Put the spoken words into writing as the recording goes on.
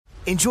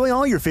Enjoy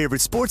all your favorite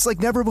sports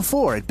like never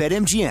before at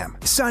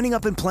BetMGM. Signing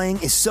up and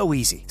playing is so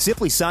easy.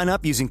 Simply sign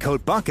up using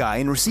code Buckeye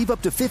and receive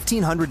up to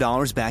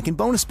 $1,500 back in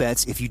bonus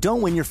bets if you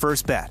don't win your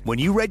first bet. When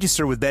you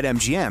register with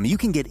BetMGM, you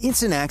can get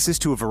instant access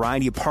to a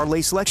variety of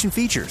parlay selection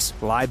features,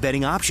 live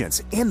betting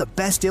options, and the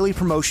best daily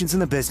promotions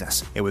in the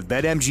business. And with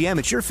BetMGM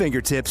at your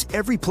fingertips,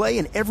 every play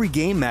and every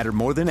game matter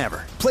more than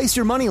ever. Place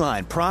your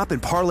moneyline, prop,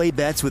 and parlay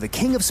bets with the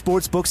king of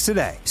sportsbooks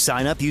today.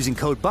 Sign up using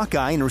code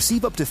Buckeye and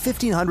receive up to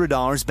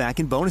 $1,500 back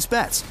in bonus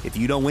bets if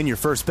you don't win your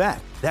first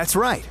bet. That's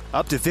right,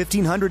 up to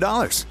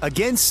 $1,500.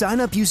 Again, sign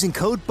up using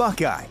code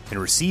Buckeye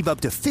and receive up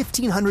to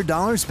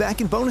 $1,500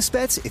 back in bonus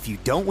bets if you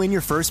don't win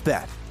your first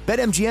bet.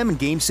 BetMGM and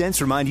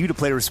GameSense remind you to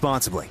play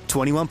responsibly.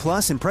 21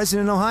 plus and present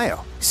in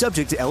Ohio.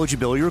 Subject to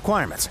eligibility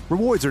requirements.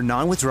 Rewards are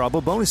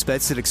non-withdrawable bonus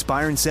bets that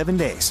expire in 7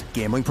 days.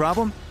 Gambling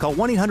problem? Call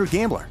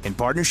 1-800-GAMBLER in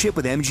partnership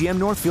with MGM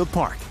Northfield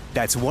Park.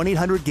 That's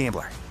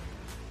 1-800-GAMBLER.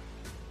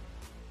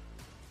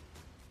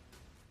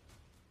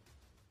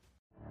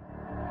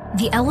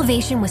 The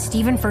Elevation with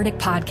Stephen Furtick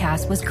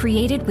podcast was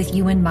created with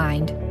you in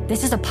mind.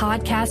 This is a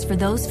podcast for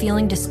those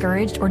feeling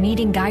discouraged or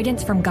needing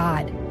guidance from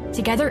God.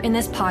 Together in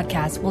this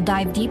podcast, we'll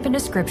dive deep into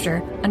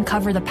scripture,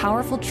 uncover the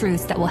powerful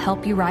truths that will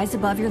help you rise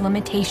above your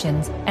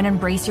limitations and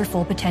embrace your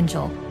full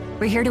potential.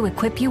 We're here to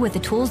equip you with the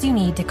tools you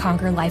need to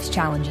conquer life's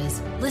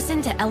challenges.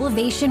 Listen to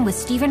Elevation with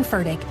Stephen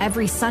Furtick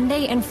every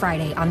Sunday and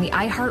Friday on the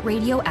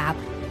iHeartRadio app,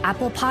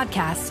 Apple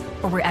Podcasts,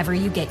 or wherever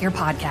you get your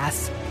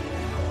podcasts.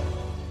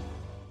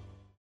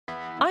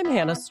 I'm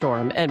Hannah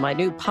Storm, and my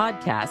new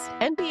podcast,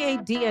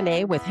 NBA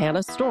DNA with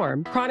Hannah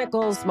Storm,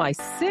 chronicles my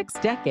 6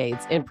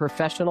 decades in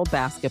professional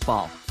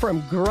basketball.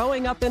 From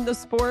growing up in the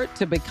sport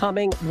to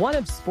becoming one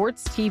of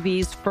sports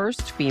TV's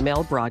first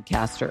female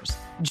broadcasters.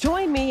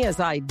 Join me as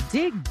I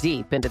dig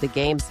deep into the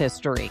game's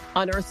history,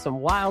 unearth some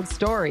wild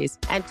stories,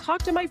 and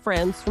talk to my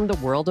friends from the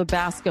world of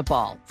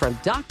basketball, from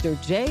Dr.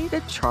 J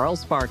to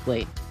Charles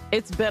Barkley.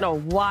 It's been a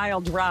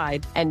wild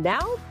ride, and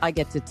now I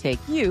get to take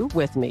you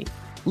with me.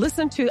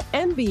 Listen to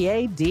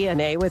NBA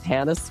DNA with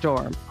Hannah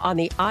Storm on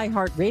the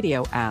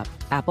iHeartRadio app,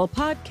 Apple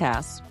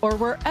Podcasts, or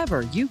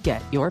wherever you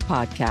get your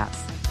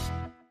podcasts.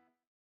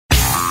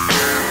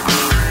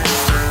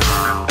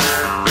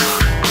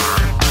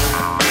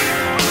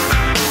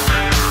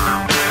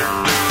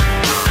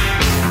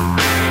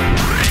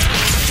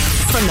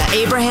 From the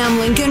Abraham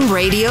Lincoln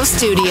Radio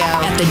Studio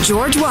at the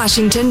George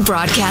Washington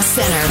Broadcast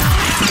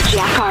Center,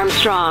 Jack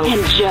Armstrong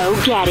and Joe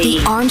Getty.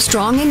 The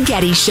Armstrong and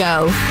Getty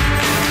Show.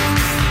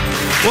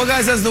 Well,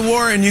 guys, as the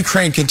war in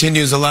Ukraine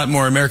continues, a lot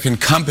more American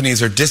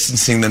companies are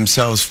distancing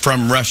themselves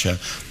from Russia.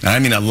 And I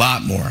mean a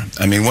lot more.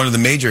 I mean, one of the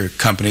major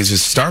companies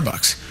is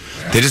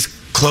Starbucks. They just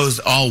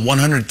closed all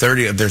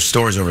 130 of their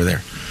stores over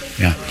there.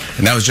 Yeah.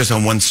 And that was just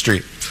on one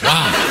street.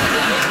 Wow.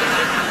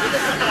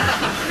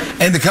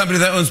 And the company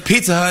that owns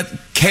Pizza Hut,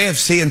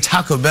 KFC, and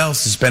Taco Bell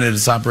suspended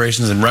its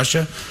operations in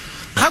Russia.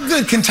 How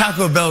good can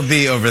Taco Bell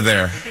be over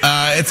there?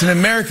 It's an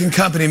American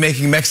company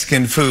making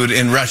Mexican food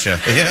in Russia.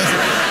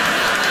 Yeah?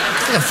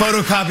 A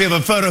photocopy of a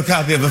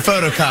photocopy of a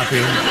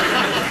photocopy.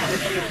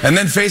 And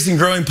then facing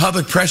growing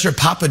public pressure,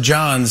 Papa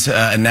John's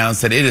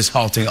announced that it is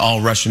halting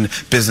all Russian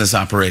business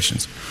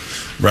operations.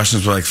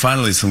 Russians were like,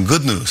 finally, some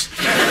good news.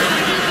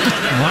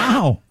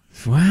 Wow.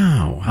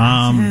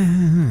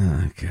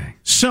 Okay.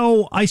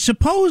 So I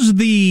suppose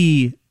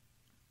the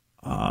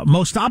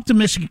most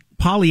optimistic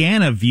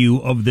Pollyanna view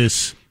of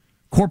this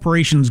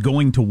corporations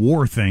going to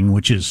war thing,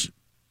 which is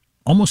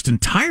almost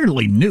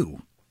entirely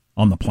new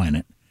on the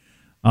planet,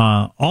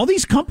 all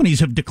these companies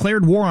have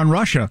declared war on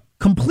Russia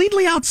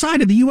completely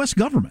outside of the U.S.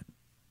 government.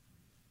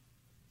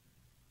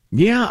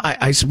 Yeah,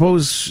 I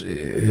suppose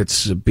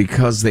it's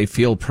because they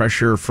feel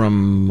pressure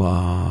from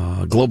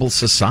global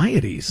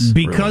societies.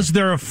 Because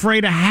they're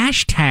afraid of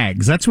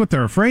hashtags. That's what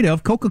they're afraid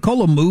of.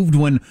 Coca-Cola moved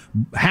when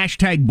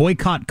hashtag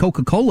boycott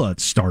Coca-Cola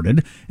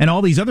started, and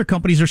all these other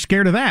companies are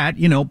scared of that.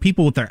 You know,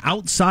 people with their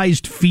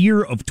outsized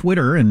fear of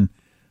Twitter and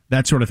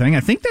that sort of thing.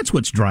 I think that's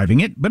what's driving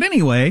it. But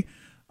anyway...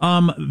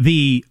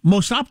 the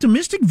most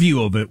optimistic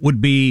view of it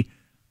would be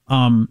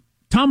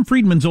Tom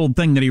Friedman's old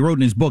thing that he wrote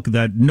in his book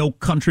that no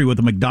country with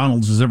a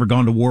McDonald's has ever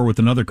gone to war with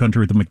another country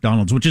with a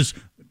McDonald's, which is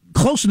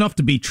close enough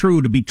to be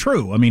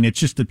true. I mean, it's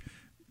just that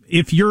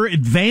if you're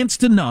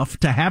advanced enough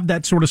to have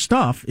that sort of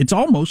stuff, it's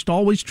almost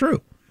always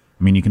true.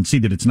 I mean, you can see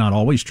that it's not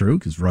always true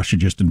because Russia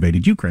just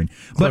invaded Ukraine.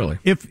 But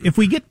if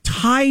we get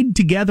tied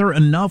together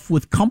enough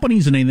with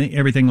companies and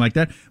everything like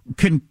that,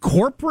 can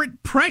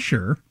corporate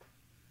pressure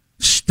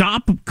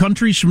stop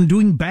countries from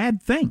doing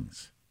bad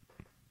things?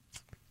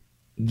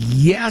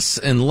 Yes,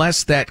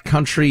 unless that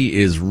country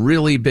is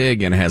really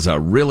big and has a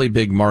really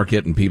big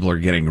market and people are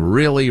getting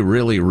really,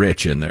 really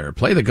rich in there.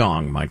 Play the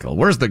gong, Michael.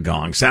 Where's the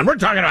gong sound? We're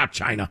talking about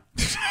China.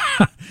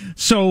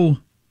 So,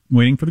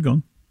 waiting for the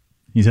gong.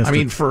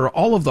 For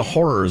all of the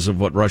horrors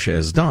of what Russia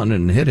has done,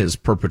 and it has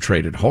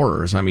perpetrated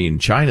horrors, I mean,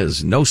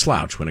 China's no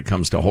slouch when it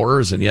comes to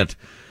horrors, and yet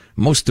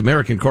most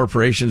American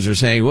corporations are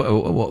saying,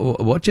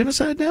 what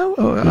genocide now?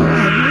 I haven't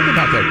heard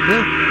about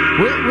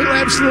that. We'll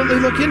absolutely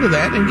look into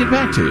that and get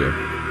back to you.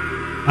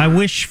 I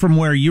wish from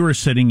where you were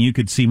sitting you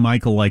could see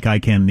Michael like I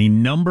can. The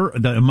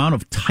amount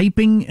of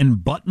typing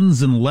and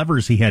buttons and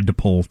levers he had to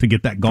pull to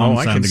get that gong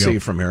sound to go. I can see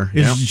from here.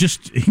 It's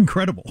just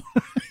incredible.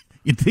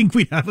 You'd think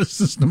we'd have a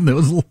system that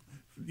was a little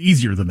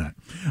easier than that.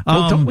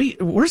 Well, don't we?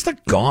 Where's the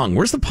gong?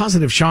 Where's the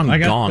positive Sean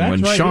gong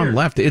when right Sean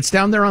left? It's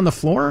down there on the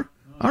floor?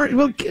 All right,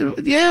 well,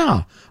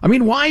 yeah. I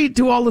mean, why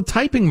do all the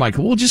typing,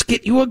 Michael? We'll just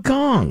get you a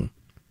gong.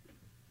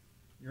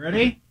 You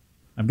ready?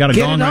 I've got a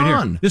gong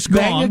right here. This gong.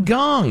 Bang a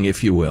gong,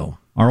 if you will.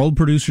 Our old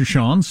producer,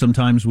 Sean,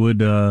 sometimes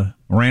would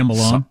ramble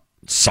on.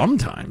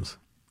 Sometimes.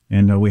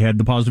 And we had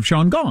the positive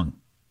Sean gong.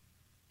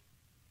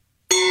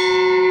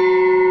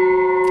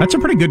 That's a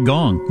pretty good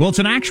gong. Well, it's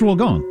an actual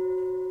gong.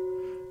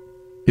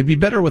 It'd be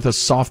better with a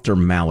softer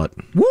mallet.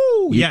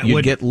 Woo!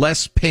 You'd get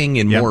less ping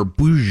and more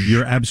boosh.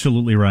 You're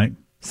absolutely right.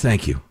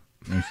 Thank you.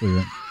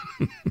 Absolutely right.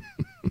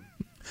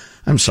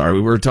 I'm sorry,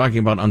 we were talking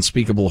about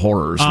unspeakable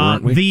horrors,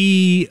 weren't we?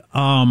 The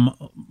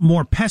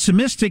more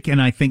pessimistic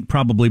and I think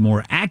probably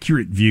more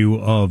accurate view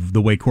of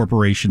the way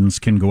corporations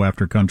can go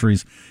after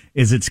countries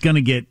is it's going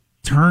to get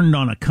turned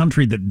on a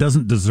country that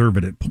doesn't deserve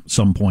it at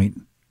some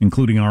point,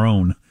 including our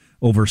own,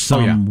 over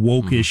some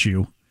woke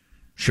issue.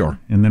 Sure.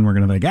 And then we're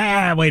going to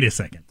think, wait a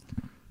second.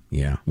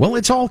 Yeah. Well,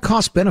 it's all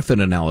cost-benefit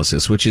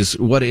analysis, which is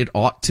what it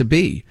ought to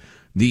be.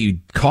 The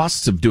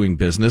costs of doing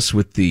business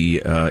with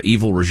the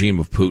evil regime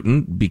of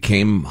Putin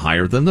became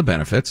higher than the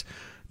benefits.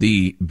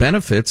 The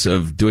benefits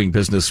of doing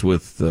business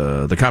with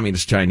the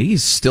communist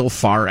Chinese still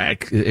far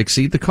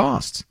exceed the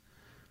costs.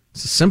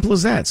 It's as simple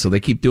as that. So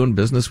they keep doing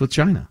business with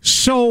China.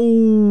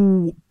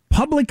 So,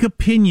 public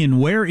opinion,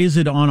 where is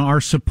it on our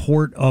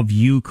support of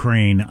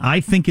Ukraine? I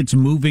think it's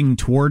moving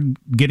toward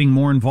getting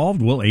more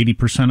involved. Well,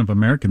 80% of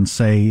Americans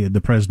say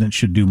the president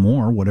should do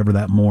more, whatever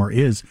that more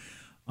is.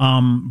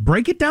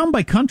 Break it down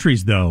by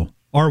countries, though.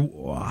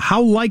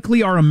 How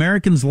likely are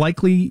Americans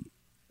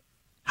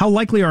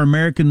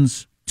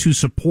to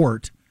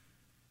support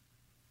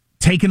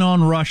taking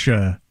on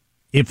Russia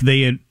if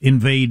they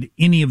invade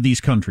any of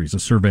these countries? A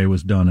survey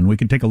was done, and we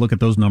can take a look at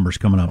those numbers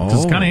coming up.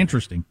 It's kind of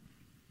interesting.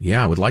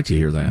 Yeah, I would like to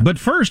hear that. But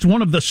first,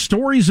 one of the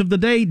stories of the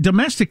day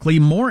domestically,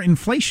 more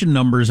inflation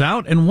numbers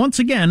out, and once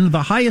again,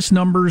 the highest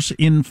numbers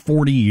in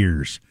 40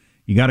 years.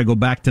 You got to go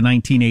back to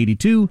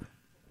 1982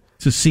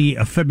 to see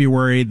a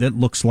February that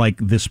looks like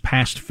this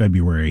past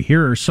February.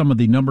 Here are some of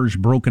the numbers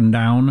broken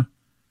down.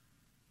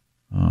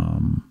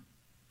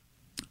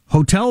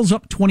 Hotels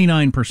up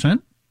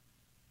 29%,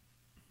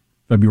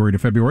 February to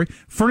February.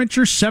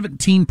 Furniture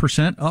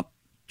 17% up.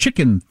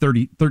 Chicken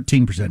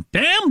 13%.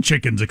 Damn,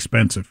 chicken's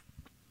expensive.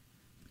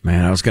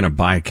 Man, I was going to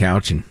buy a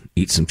couch and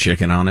eat some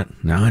chicken on it.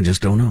 Now I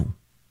just don't know.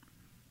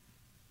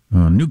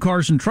 New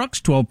cars and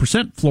trucks,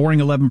 12%, flooring,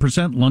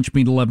 11%, lunch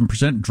meat,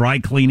 11%, dry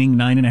cleaning,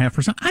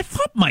 9.5%. I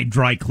thought my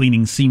dry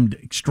cleaning seemed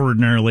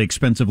extraordinarily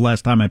expensive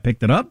last time I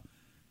picked it up.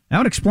 That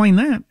would explain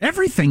that.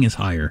 Everything is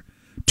higher.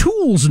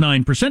 Tools,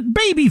 9%,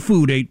 baby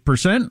food,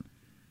 8%,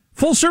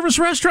 full-service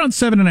restaurants,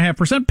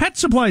 7.5%, pet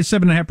supplies,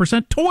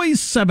 7.5%,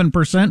 toys,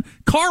 7%,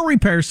 car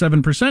repair,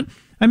 7%.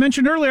 I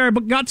mentioned earlier I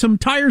got some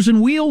tires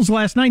and wheels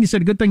last night. He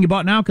said, good thing you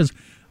bought now because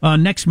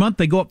next month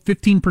they go up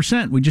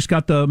 15%. We just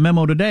got the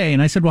memo today.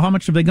 And I said, well, how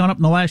much have they gone up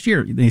in the last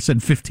year? They said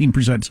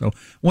 15%. So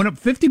went up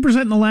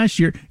 50% in the last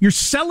year. You're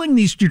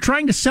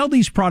trying to sell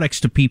these products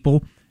to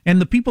people,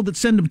 and the people that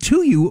send them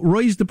to you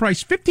raised the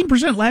price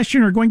 15% last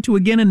year and are going to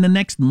again in the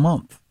next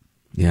month.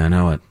 Yeah, I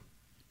know it.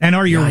 And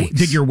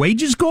did your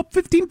wages go up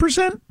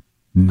 15%?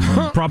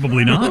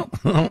 Probably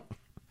not.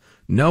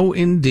 No,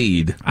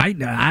 indeed.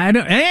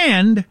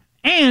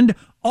 And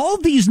all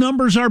these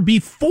numbers are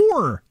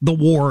before the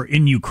war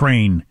in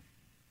Ukraine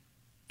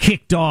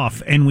kicked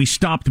off and we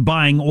stopped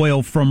buying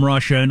oil from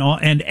Russia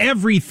and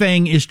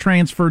everything is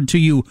transferred to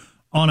you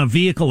on a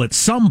vehicle at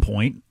some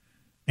point,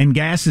 and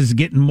gas is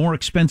getting more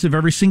expensive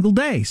every single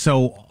day.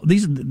 So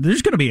there's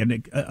going to be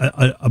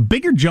a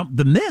bigger jump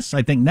than this,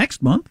 I think,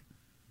 next month.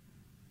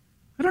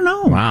 I don't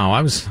know. Wow,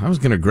 I was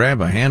going to grab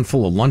a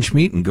handful of lunch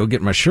meat and go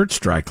get my shirts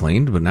dry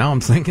cleaned, but now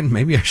I'm thinking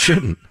maybe I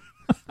shouldn't.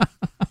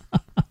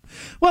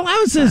 Well, I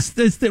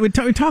was we were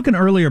talking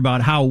earlier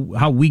about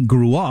how we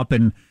grew up,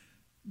 and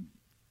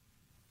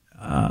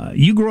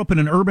you grew up in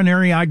an urban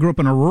area, I grew up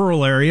in a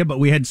rural area, but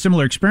we had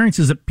similar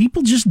experiences that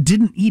people just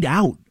didn't eat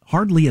out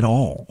hardly at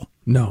all.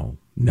 No.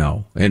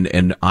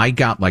 And I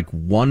got like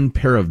one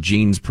pair of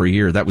jeans per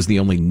year. That was the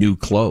only new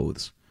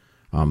clothes.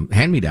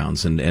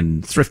 Hand-me-downs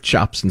and thrift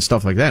shops and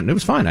stuff like that. And it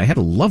was fine. I had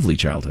a lovely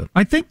childhood.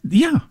 I think,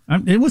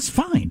 it was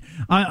fine.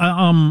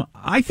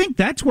 I think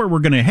that's where we're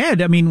going to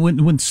head. I mean,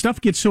 when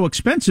stuff gets so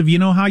expensive, you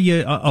know how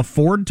you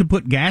afford to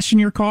put gas in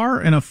your car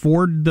and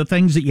afford the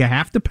things that you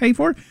have to pay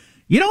for?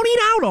 You don't eat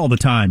out all the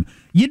time.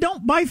 You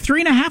don't buy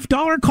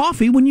 $3.50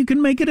 coffee when you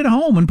can make it at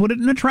home and put it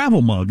in a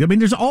travel mug. I mean,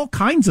 there's all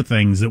kinds of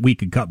things that we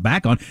could cut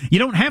back on. You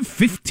don't have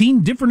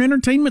 15 different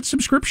entertainment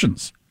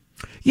subscriptions.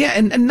 Yeah,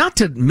 and not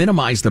to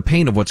minimize the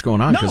pain of what's going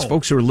on, because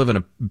folks who are living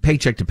a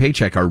paycheck to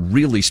paycheck are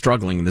really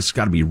struggling, and this has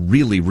got to be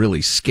really,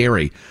 really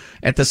scary.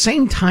 At the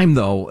same time,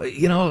 though,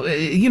 you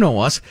know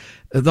us,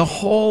 The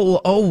whole,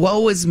 oh,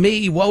 woe is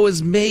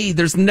me.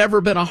 There's never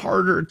been a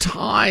harder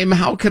time.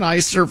 How can I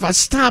survive?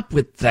 Stop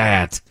with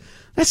that.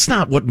 That's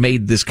not what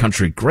made this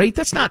country great.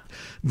 That's not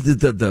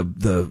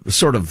the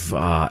sort of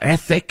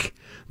ethic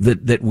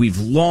that we've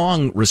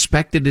long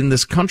respected in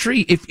this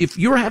country. If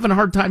you're having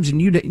hard times and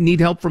you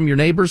need help from your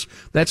neighbors,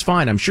 that's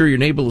fine. I'm sure your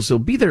neighbor will still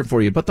be there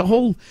for you. But the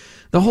whole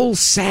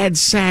sad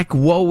sack,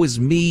 woe is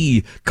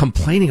me,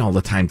 complaining all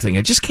the time thing,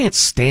 I just can't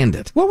stand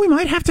it. Well, we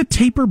might have to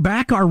taper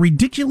back our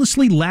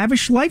ridiculously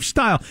lavish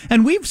lifestyle.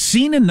 And we've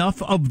seen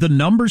enough of the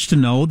numbers to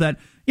know that,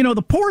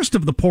 the poorest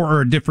of the poor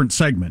are a different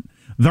segment.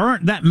 There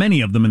aren't that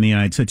many of them in the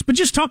United States. But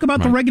just talk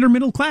about the regular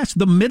middle class.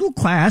 The middle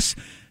class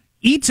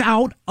eats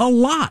out a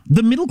lot.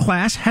 The middle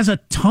class has a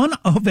ton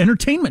of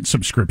entertainment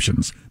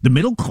subscriptions. The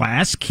middle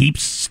class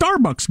keeps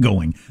Starbucks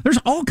going. There's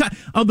all kinds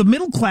of the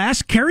middle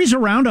class carries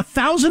around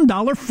 $1,000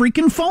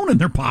 freaking phone in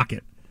their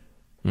pocket.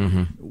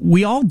 Mm-hmm.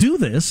 We all do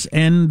this,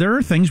 and there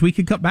are things we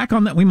could cut back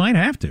on that we might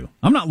have to.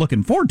 I'm not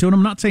looking forward to it.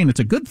 I'm not saying it's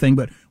a good thing,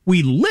 but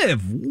we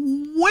live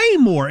way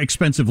more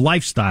expensive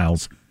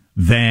lifestyles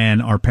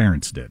than our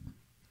parents did.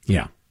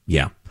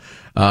 Yeah.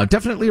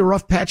 Definitely a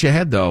rough patch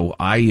ahead, though.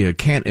 I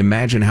can't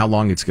imagine how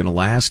long it's going to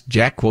last.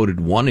 Jack quoted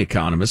one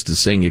economist as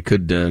saying it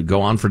could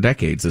go on for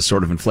decades, this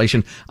sort of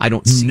inflation. I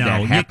don't see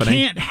that happening.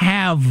 You can't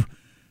have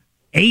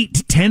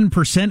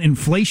 8-10%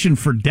 inflation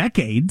for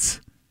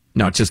decades.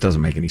 No, it just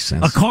doesn't make any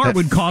sense. A car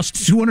would cost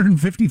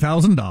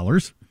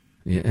 $250,000.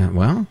 Yeah,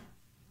 well...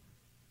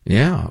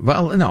 Yeah,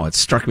 well, no, it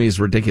struck me as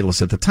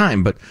ridiculous at the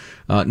time, but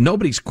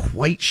nobody's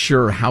quite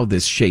sure how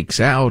this shakes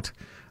out.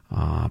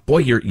 Boy,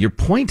 your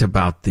point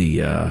about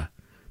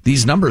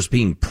these numbers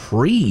being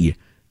pre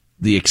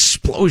the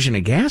explosion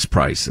of gas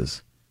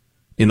prices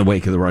in the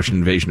wake of the Russian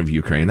invasion of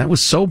Ukraine, that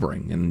was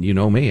sobering. And you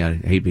know me, I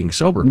hate being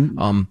sober.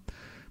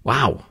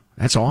 Wow,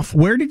 that's awful.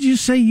 Where did you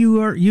say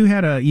you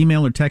had an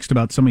email or text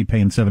about somebody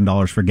paying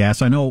 $7 for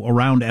gas? I know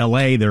around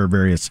L.A. there are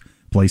various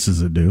places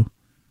that do.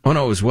 Oh,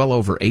 no, it was well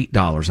over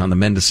 $8 on the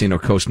Mendocino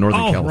Coast,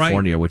 Northern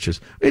California, right.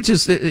 It's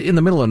just in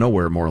the middle of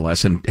nowhere, more or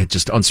less, and it's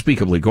just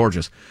unspeakably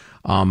gorgeous.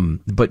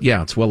 But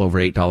yeah, it's well over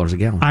 $8 a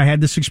gallon. I had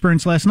this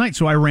experience last night,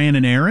 so I ran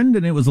an errand,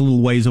 and it was a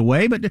little ways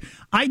away, but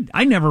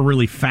I never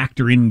really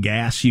factor in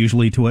gas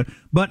usually to it.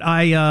 But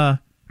I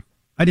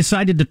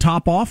decided to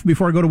top off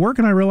before I go to work,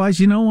 and I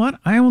realized, you know what?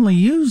 I only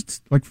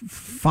used like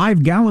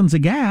 5 gallons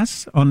of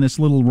gas on this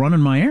little run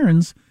in my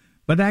errands.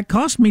 But that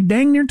cost me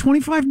dang near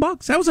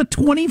 $25. That was a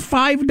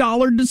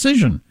 $25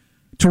 decision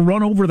to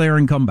run over there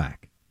and come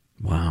back.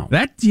 Wow.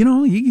 That,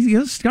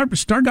 you start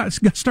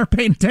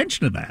paying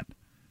attention to that.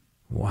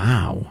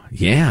 Wow.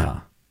 Yeah.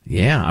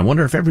 I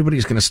wonder if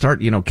everybody's going to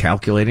start,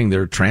 calculating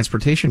their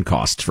transportation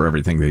costs for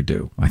everything they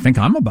do. I think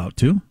I'm about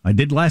to. I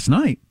did last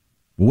night.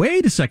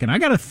 Wait a second. I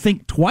got to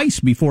think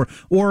twice before,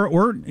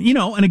 or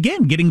and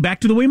again, getting back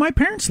to the way my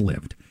parents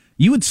lived.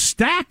 You would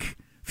stack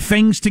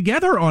things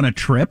together on a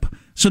trip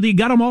so that you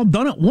got them all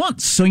done at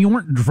once, so you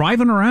weren't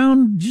driving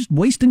around just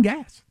wasting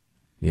gas.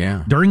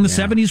 Yeah. During the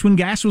 70s when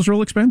gas was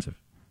real expensive.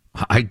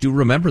 I do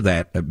remember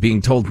that,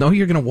 being told, no,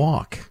 you're going to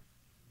walk.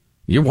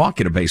 You're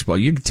walking to baseball.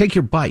 You can take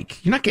your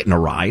bike. You're not getting a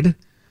ride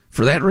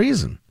for that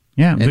reason.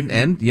 Yeah.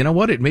 And you know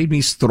what? It made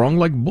me strong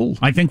like bull.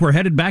 I think we're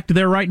headed back to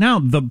there right now.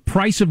 The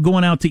price of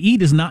going out to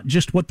eat is not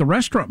just what the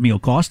restaurant meal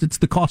cost. It's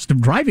the cost of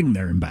driving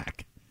there and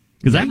back.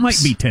 Because that might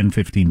be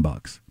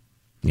 $10-15.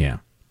 Yeah.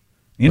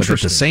 Interesting. But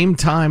at the same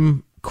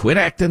time, quit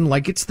acting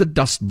like it's the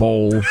Dust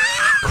Bowl.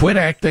 Quit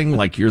acting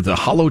like you're the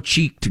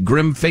hollow-cheeked,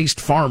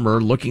 grim-faced farmer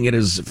looking at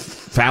his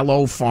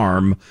fallow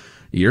farm.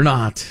 You're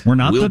not.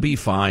 We'll be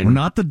fine. We're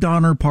not the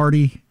Donner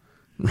Party.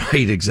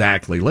 Right,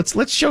 exactly.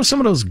 Let's show some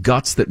of those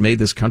guts that made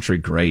this country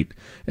great,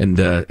 and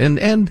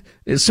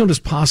as soon as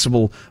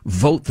possible,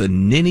 vote the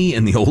ninny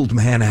and the old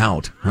man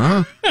out.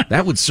 Huh?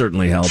 That would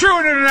certainly help. True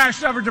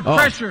international effort to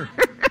pressure.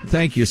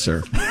 Thank you,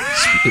 sir.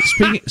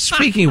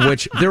 Speaking of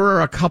which, there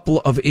are a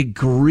couple of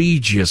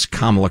egregious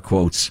Kamala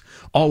quotes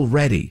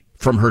already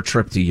from her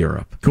trip to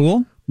Europe.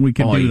 Cool. We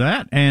can do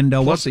that. And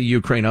plus a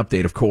Ukraine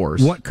update, of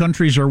course. What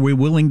countries are we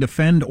willing to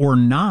defend or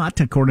not,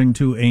 according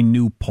to a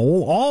new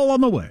poll? All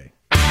on the way.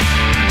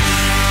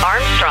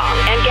 Armstrong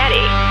and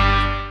Getty.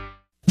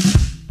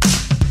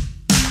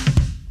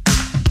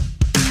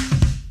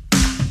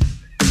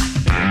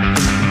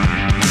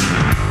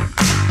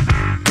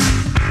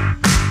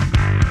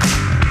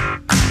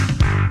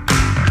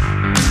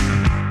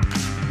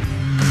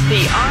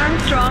 The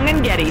Armstrong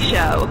and Getty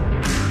Show.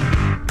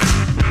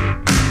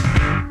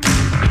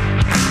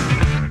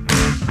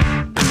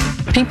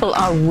 People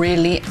are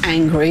really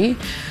angry.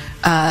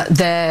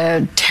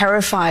 They're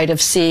terrified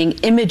of seeing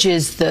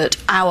images that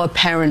our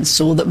parents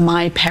saw, that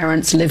my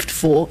parents lived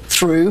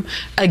through,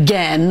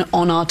 again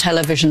on our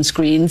television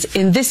screens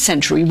in this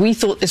century. We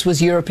thought this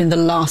was Europe in the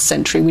last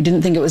century. We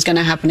didn't think it was going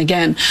to happen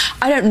again.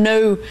 I don't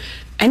know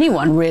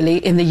anyone really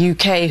in the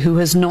UK who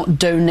has not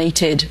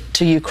donated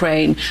to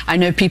Ukraine. I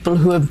know people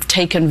who have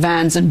taken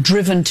vans and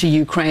driven to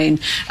Ukraine.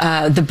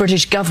 The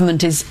British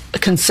government is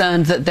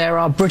concerned that there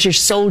are British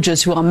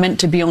soldiers who are meant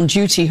to be on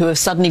duty who have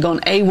suddenly gone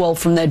AWOL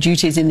from their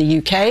duties in the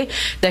UK.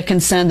 They're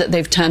concerned that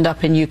they've turned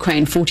up in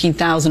Ukraine.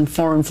 14,000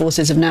 foreign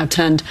forces have now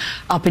turned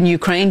up in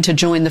Ukraine to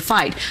join the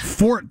fight.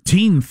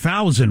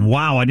 14,000.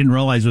 Wow, I didn't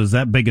realize it was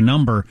that big a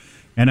number.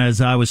 And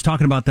as I was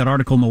talking about that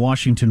article in the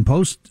Washington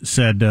Post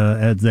said,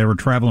 as they were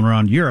traveling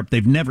around Europe,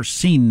 they've never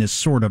seen this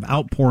sort of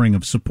outpouring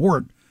of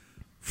support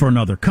for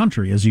another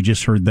country, as you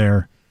just heard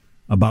there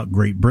about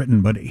Great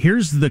Britain. But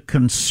here's the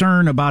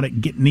concern about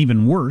it getting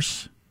even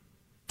worse.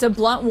 It's a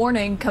blunt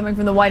warning coming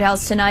from the White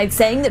House tonight,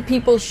 saying that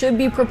people should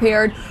be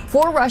prepared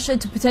for Russia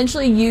to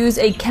potentially use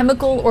a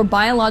chemical or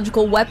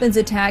biological weapons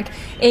attack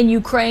in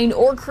Ukraine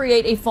or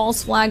create a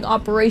false flag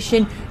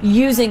operation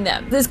using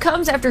them. This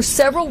comes after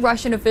several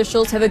Russian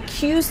officials have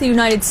accused the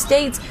United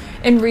States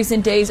in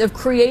recent days of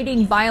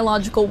creating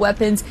biological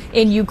weapons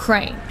in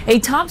Ukraine. A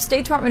top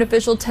State Department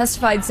official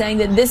testified saying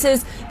that this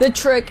is the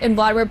trick in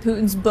Vladimir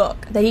Putin's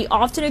book, that he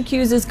often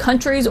accuses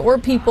countries or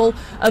people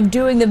of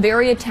doing the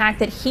very attack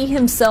that he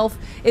himself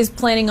is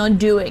planning on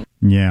doing.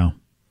 Yeah.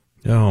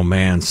 Oh,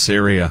 man,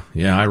 Syria.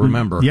 Yeah, I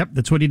remember. Yep,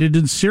 that's what he did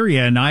in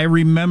Syria. And I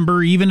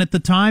remember even at the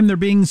time there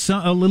being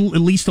at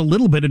least a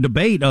little bit of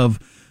debate of,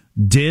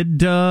 did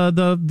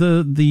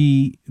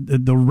the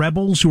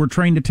rebels who were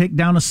trying to take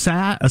down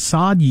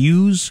Assad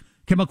use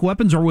chemical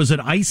weapons, or was it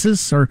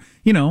ISIS, or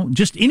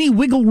just any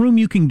wiggle room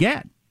you can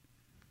get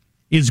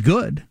is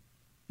good,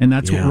 and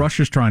that's what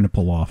Russia's trying to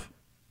pull off.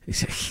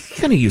 He's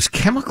going to use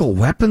chemical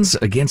weapons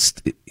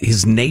against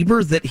his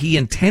neighbor that he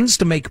intends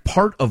to make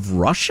part of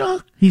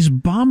Russia? He's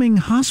bombing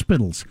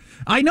hospitals.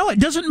 I know it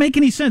doesn't make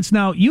any sense.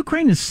 Now,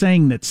 Ukraine is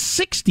saying that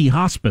 60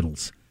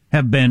 hospitals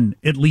have been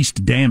at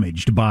least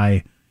damaged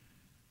by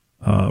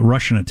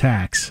Russian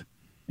attacks,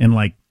 and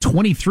like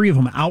 23 of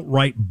them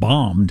outright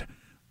bombed.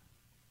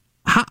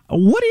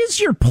 What is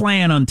your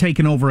plan on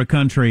taking over a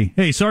country?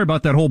 Hey, sorry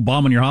about that whole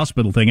bombing your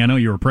hospital thing. I know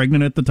you were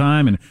pregnant at the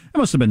time, and it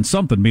must have been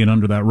something being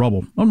under that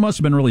rubble. It must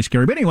have been really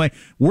scary. But anyway,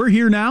 we're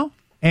here now,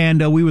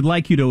 and we would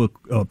like you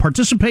to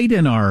participate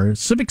in our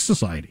civic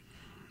society.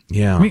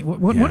 Yeah. I mean,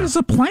 what is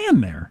the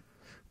plan there?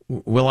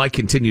 Well, I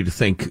continue to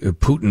think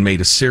Putin made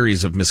a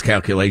series of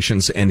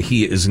miscalculations, and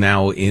he is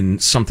now in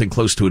something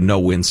close to a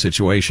no-win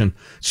situation.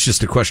 It's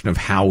just a question of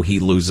how he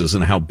loses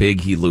and how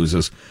big he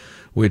loses,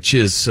 which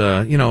is,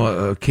 a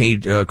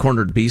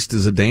cornered beast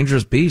is a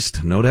dangerous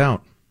beast, no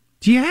doubt.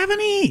 Do you have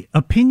any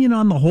opinion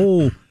on the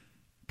whole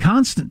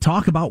constant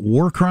talk about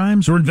war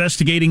crimes or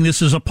investigating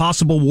this as a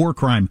possible war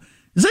crime?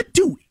 Does that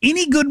do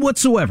any good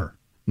whatsoever?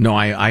 No,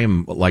 I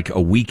am like a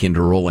week into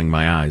rolling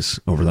my eyes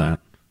over that.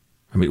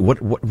 I mean,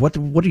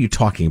 what are you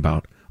talking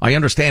about? I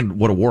understand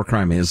what a war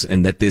crime is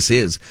and that this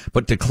is,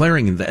 but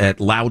declaring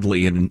that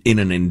loudly in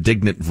an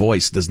indignant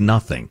voice does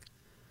nothing.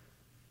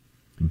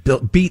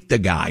 Beat the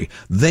guy,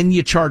 then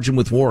you charge him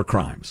with war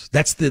crimes.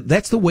 That's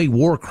the way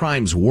war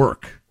crimes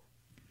work.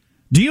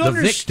 Do you the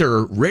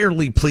victor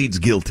rarely pleads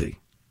guilty.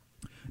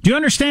 Do you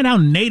understand how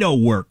NATO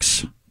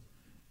works?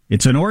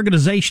 It's an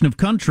organization of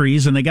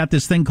countries, and they got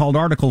this thing called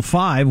Article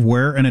 5,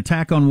 where an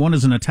attack on one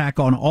is an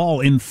attack on all.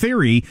 In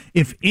theory,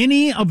 if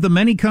any of the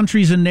many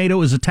countries in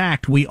NATO is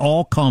attacked, we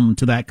all come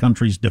to that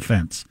country's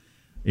defense.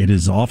 It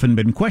has often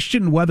been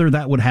questioned whether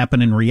that would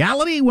happen in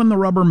reality when the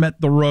rubber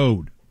met the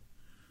road.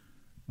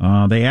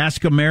 They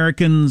ask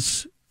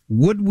Americans,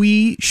 should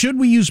we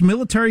use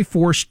military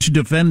force to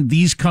defend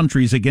these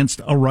countries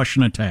against a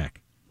Russian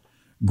attack?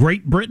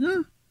 Great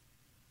Britain?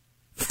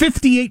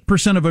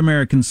 58% of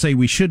Americans say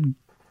we should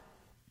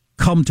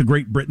come to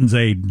Great Britain's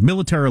aid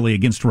militarily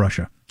against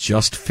Russia.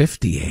 Just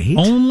 58?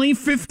 Only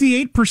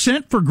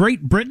 58% for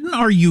Great Britain?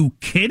 Are you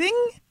kidding?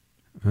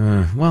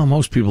 Well,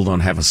 most people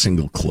don't have a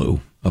single clue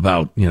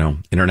about,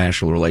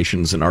 international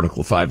relations and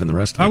Article 5 and the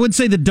rest of it. I would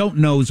say the don't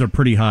knows are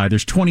pretty high.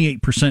 There's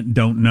 28%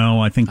 don't know.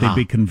 I think they'd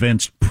be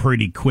convinced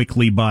pretty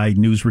quickly by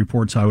news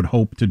reports, I would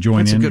hope, to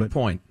join in. That's a good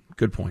point.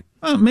 Good point.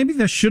 Maybe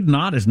that should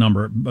not as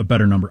a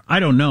better number. I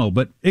don't know,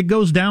 but it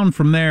goes down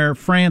from there.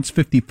 France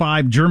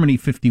 55, Germany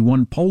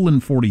 51,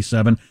 Poland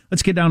 47.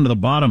 Let's get down to the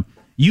bottom.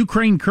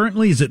 Ukraine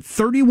currently is at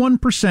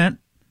 31%.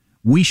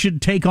 We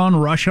should take on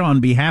Russia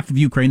on behalf of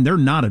Ukraine. They're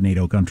not a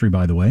NATO country,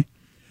 by the way.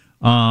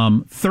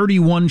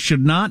 31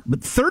 should not,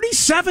 but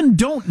 37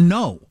 don't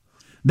know.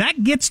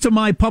 That gets to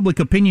my public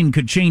opinion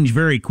could change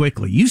very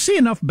quickly. You see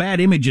enough bad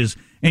images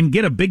and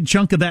get a big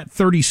chunk of that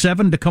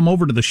 37 to come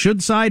over to the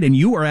should side, and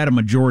you are at a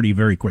majority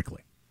very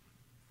quickly.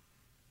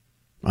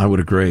 I would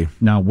agree.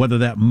 Now, whether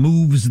that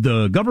moves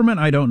the government,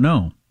 I don't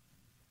know.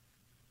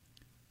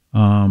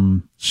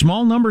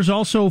 Small numbers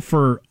also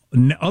for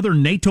other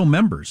NATO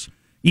members.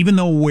 Even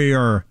though we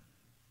are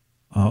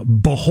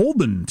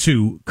beholden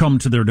to come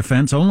to their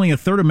defense, only a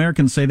third of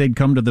Americans say they'd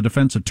come to the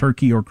defense of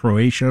Turkey or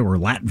Croatia or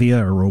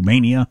Latvia or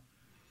Romania.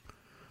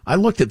 I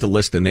looked at the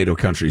list of NATO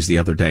countries the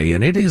other day,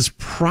 and it is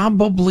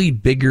probably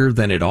bigger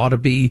than it ought to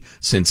be,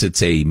 since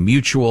it's a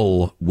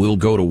mutual we'll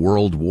go to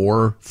world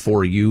war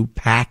for you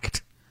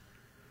pact.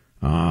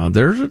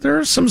 There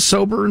are some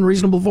sober and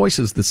reasonable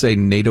voices that say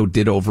NATO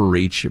did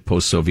overreach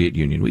post-Soviet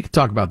Union. We could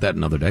talk about that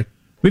another day.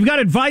 We've got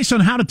advice on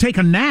how to take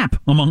a nap,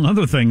 among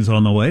other things,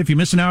 on the way. If you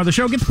miss an hour of the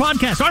show, get the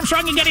podcast.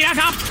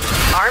 ArmstrongandGetty.com.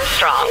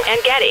 Armstrong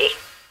and Getty.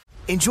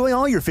 Enjoy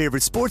all your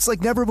favorite sports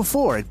like never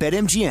before at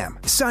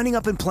BetMGM. Signing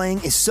up and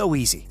playing is so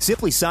easy.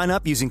 Simply sign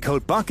up using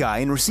code Buckeye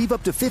and receive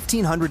up to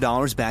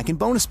 $1,500 back in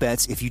bonus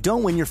bets if you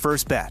don't win your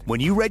first bet. When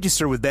you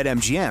register with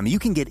BetMGM, you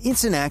can get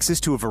instant access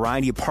to a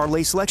variety of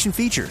parlay selection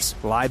features,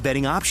 live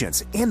betting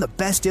options, and the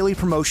best daily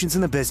promotions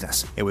in the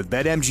business. And with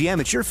BetMGM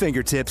at your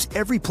fingertips,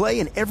 every play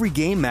and every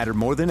game matter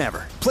more than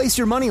ever. Place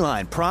your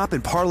moneyline, prop,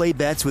 and parlay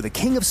bets with the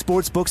king of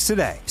sportsbooks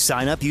today.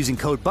 Sign up using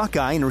code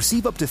Buckeye and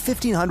receive up to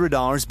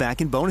 $1,500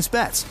 back in bonus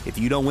bets if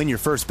you don't win your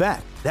first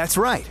bet. That's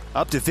right,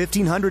 up to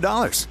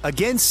 $1,500.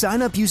 Again,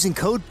 sign up using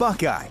code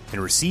Buckeye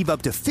and receive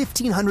up to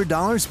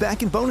 $1,500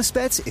 back in bonus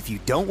bets if you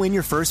don't win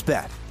your first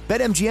bet.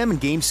 BetMGM and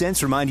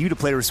GameSense remind you to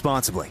play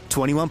responsibly.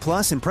 21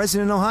 plus and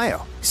present in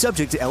Ohio.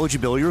 Subject to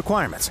eligibility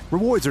requirements.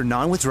 Rewards are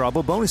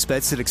non-withdrawable bonus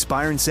bets that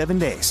expire in 7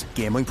 days.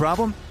 Gambling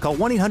problem? Call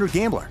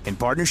 1-800-GAMBLER in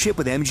partnership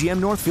with MGM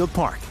Northfield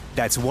Park.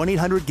 That's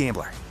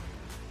 1-800-GAMBLER.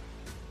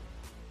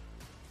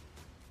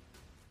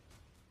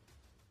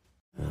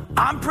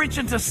 I'm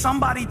preaching to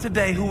somebody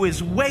today who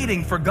is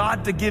waiting for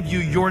God to give you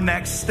your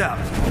next step.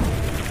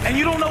 And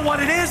you don't know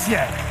what it is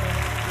yet.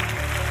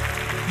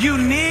 You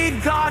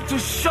need God to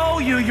show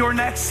you your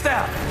next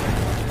step.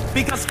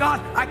 Because God,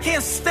 I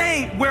can't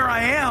stay where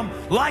I am,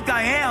 like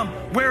I am,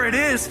 where it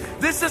is.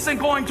 This isn't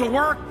going to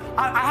work.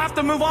 I have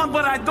to move on,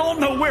 but I don't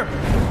know where.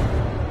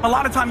 A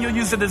lot of time you'll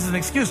use it as an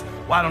excuse.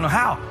 Well, I don't know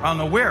how. I don't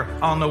know where.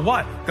 I don't know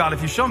what. God,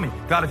 if you show me.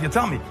 God, if you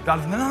tell me. God,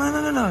 if...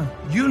 No.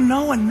 You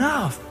know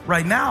enough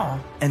right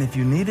now. And if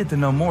you needed to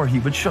know more, he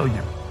would show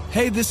you.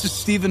 Hey, this is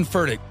Stephen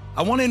Furtick.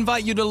 I want to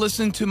invite you to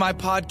listen to my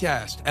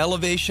podcast,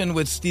 Elevation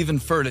with Stephen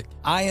Furtick.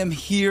 I am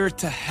here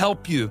to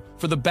help you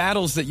for the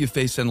battles that you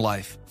face in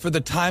life, for the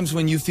times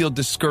when you feel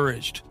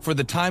discouraged, for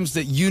the times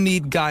that you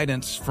need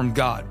guidance from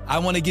God. I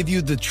want to give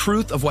you the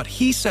truth of what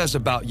he says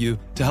about you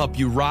to help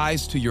you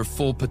rise to your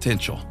full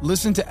potential.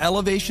 Listen to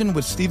Elevation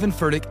with Stephen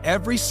Furtick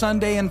every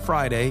Sunday and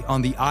Friday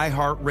on the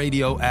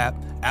iHeartRadio app,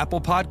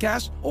 Apple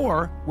Podcasts,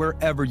 or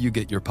wherever you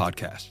get your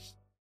podcasts.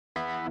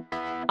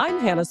 I'm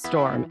Hannah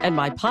Storm, and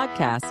my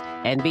podcast,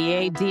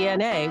 NBA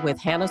DNA with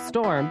Hannah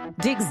Storm,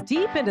 digs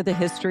deep into the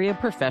history of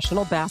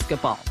professional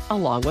basketball,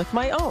 along with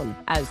my own,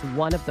 as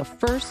one of the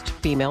first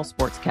female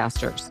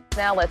sportscasters.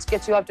 Now let's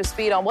get you up to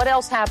speed on what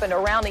else happened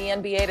around the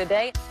NBA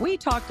today. We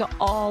talk to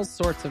all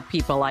sorts of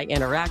people I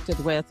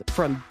interacted with,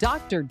 from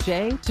Dr.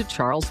 J to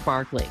Charles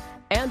Barkley,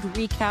 and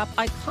recap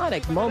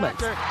iconic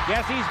moments.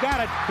 Yes, he's got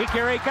it.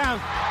 Here he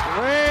comes.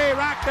 Way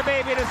rock the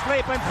baby to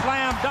sleep and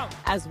slam dunk.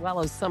 As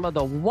well as some of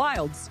the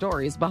wild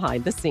stories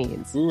behind the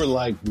scenes. We were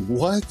like,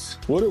 what?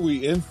 What are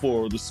we in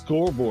for? The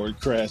scoreboard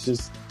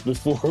crashes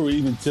before we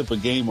even tip a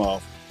game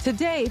off.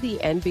 Today, the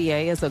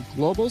NBA is a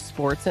global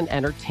sports and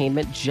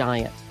entertainment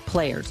giant.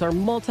 Players are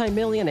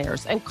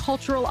multimillionaires and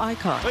cultural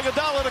icons.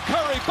 Iguodala to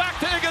Curry, back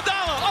to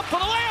Iguodala, up for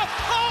the layup.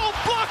 Oh,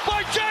 blocked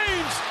by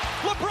James.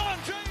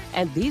 LeBron James.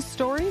 And these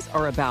stories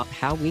are about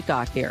how we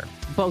got here,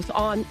 both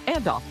on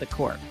and off the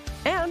court.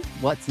 And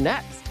what's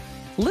next?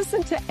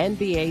 Listen to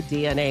NBA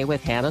DNA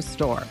with Hannah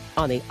Storm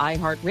on the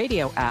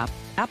iHeartRadio app,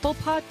 Apple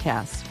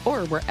Podcasts,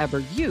 or wherever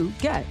you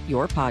get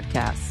your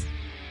podcasts.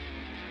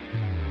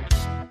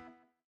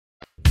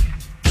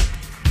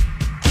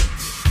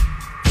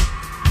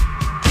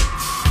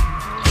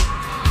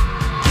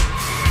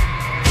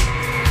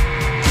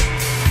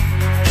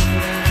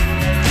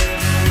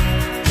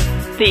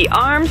 The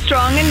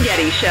Armstrong and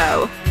Getty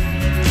Show.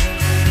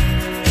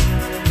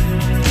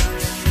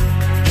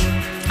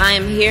 I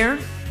am here,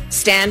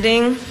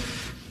 standing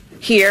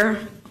here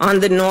on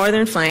the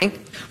northern flank,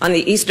 on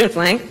the eastern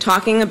flank,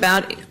 talking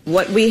about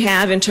what we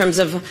have in terms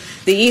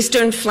of the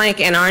eastern flank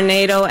and our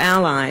NATO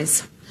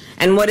allies,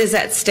 and what is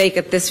at stake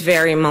at this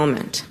very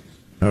moment.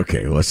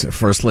 Okay,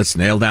 let's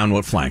nail down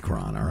what flank we're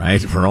on, all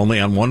right? We're only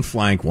on one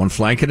flank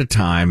at a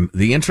time.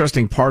 The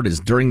interesting part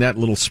is during that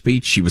little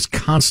speech, she was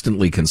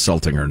constantly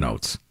consulting her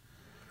notes.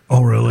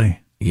 Oh, really?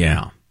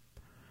 Yeah.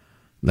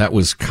 That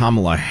was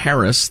Kamala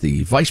Harris,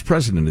 the Vice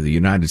President of the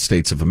United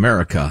States of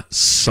America,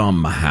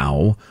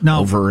 somehow,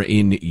 over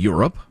in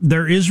Europe.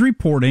 There is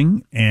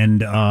reporting,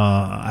 and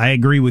I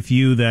agree with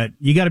you that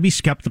you got to be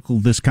skeptical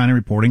of this kind of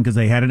reporting because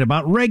they had it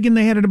about Reagan,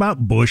 they had it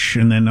about Bush,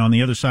 and then on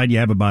the other side you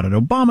have about it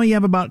Obama, you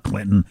have about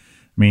Clinton. I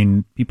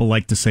mean, people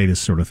like to say this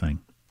sort of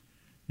thing,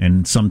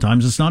 and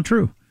sometimes it's not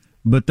true.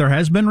 But there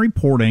has been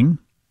reporting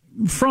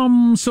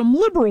from some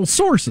liberal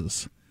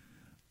sources.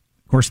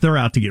 Of course, they're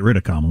out to get rid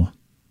of Kamala.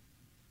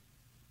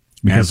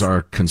 As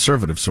are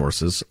conservative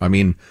sources. I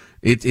mean,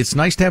 it's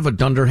nice to have a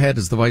dunderhead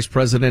as the vice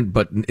president,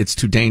 but it's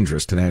too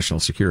dangerous to national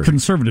security.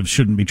 Conservatives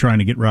shouldn't be trying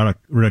to get rid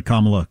of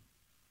Kamala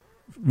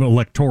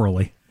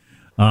electorally.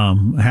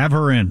 Have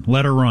her in.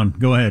 Let her run.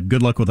 Go ahead.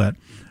 Good luck with that.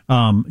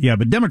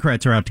 But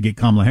Democrats are out to get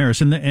Kamala Harris.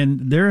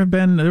 And there have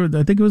been,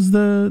 I think it was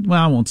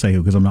I won't say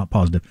who because I'm not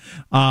positive.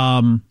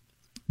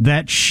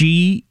 that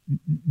she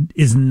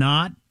is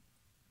not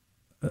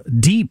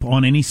deep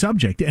on any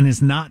subject and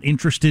is not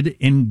interested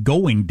in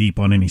going deep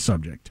on any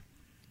subject.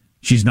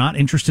 She's not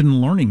interested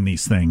in learning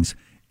these things.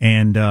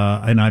 And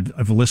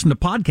I've listened to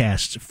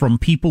podcasts from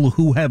people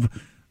who have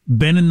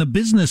been in the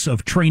business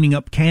of training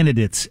up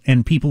candidates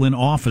and people in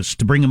office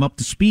to bring them up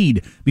to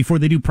speed before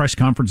they do press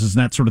conferences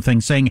and that sort of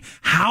thing, saying,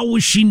 how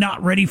was she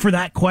not ready for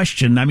that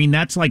question? I mean,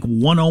 that's like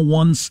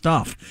 101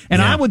 stuff.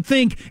 And I would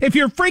think if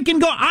you're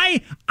freaking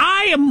I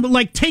am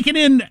like taking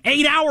in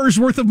 8 hours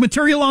worth of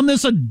material on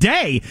this a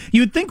day.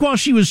 You would think while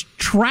she was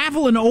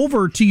traveling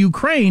over to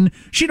Ukraine,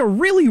 she'd have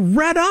really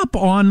read up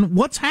on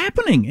what's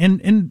happening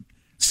and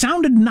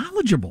sounded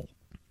knowledgeable.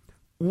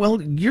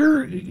 Well,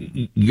 your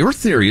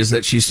theory is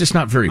that she's just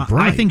not very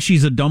bright. I think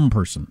she's a dumb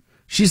person.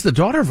 She's the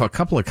daughter of a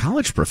couple of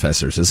college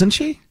professors, isn't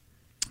she?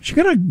 She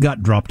got a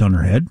gut dropped on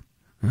her head.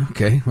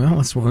 Okay, well,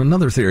 that's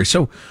another theory.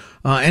 So,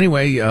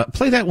 anyway,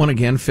 play that one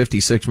again,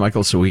 56,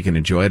 Michael, so we can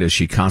enjoy it as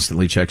she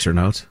constantly checks her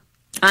notes.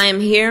 I am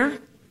here,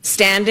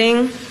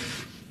 standing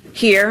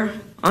here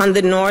on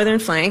the northern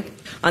flank,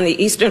 on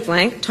the eastern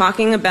flank,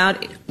 talking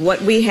about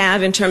what we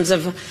have in terms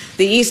of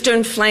the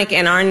eastern flank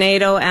and our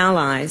NATO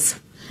allies.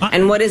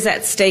 And what is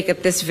at stake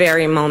at this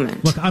very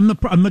moment? Look, I'm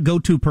the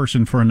go-to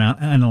person for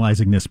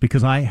analyzing this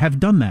because I have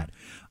done that.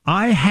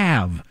 I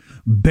have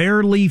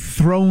barely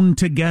thrown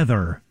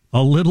together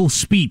a little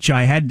speech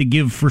I had to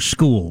give for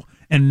school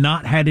and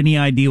not had any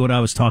idea what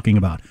I was talking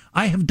about.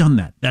 I have done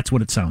that. That's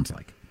what it sounds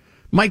like.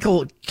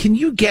 Michael, can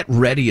you get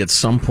ready at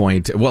some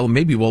point? Well,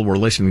 maybe while we're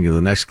listening to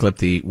the next clip,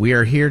 the "We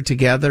are here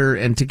together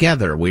and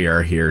together we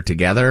are here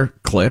together"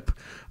 clip.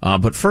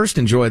 But first,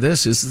 enjoy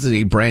this. This is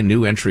a brand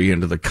new entry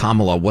into the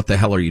Kamala What the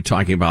Hell Are You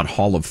Talking About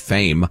Hall of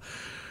Fame.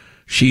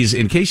 She's,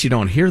 in case you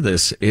don't hear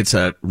this, it's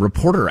a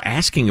reporter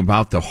asking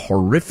about the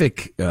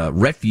horrific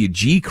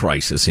refugee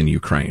crisis in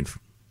Ukraine.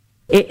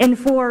 And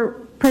for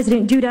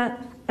President Duda,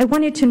 I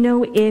wanted to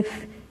know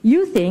if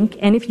you think,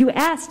 and if you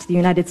asked the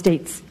United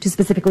States to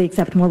specifically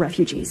accept more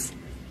refugees.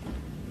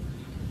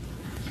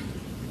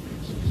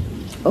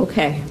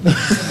 Okay.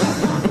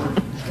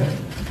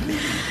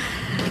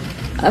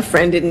 A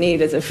friend in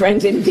need is a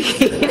friend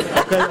indeed.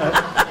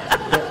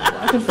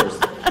 I can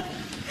first.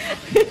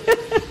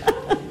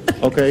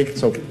 Okay,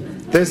 so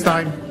this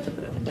time.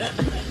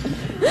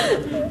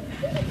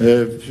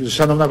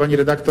 Szanowna pani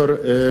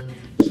redaktor.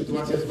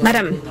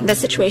 Madam, the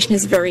situation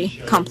is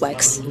very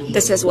complex.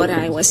 This is what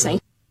I was saying.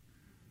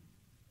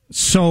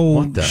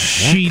 So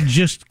she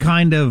just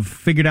kind of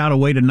figured out a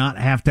way to not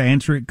have to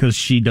answer it because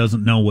she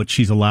doesn't know what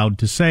she's allowed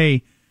to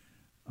say.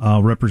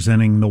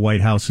 Representing the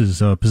White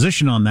House's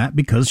position on that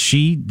because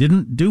she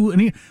didn't do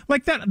any,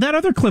 like that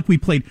other clip we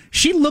played.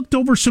 She looked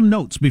over some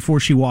notes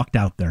before she walked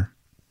out there.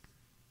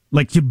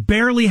 Like she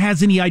barely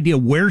has any idea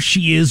where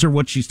she is or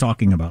what she's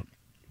talking about.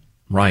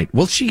 Right.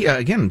 Well, she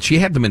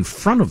had them in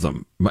front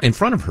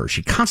of her.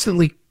 She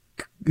constantly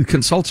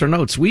consults her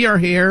notes. We are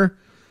here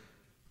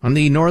on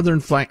the northern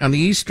flank, on the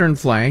eastern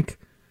flank,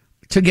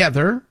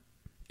 together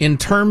in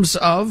terms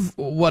of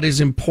what is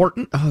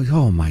important.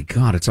 Oh my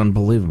God, it's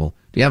unbelievable.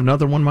 Do you have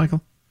another one,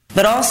 Michael?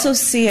 But also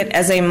see it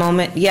as a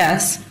moment,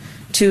 yes,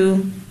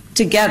 to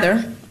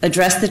together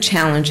address the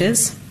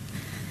challenges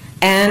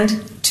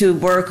and to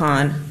work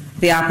on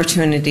the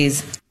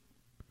opportunities.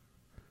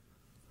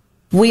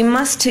 We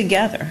must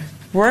together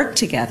work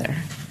together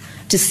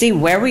to see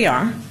where we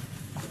are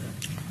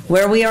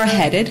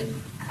headed,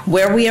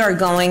 where we are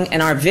going,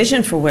 and our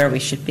vision for where we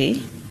should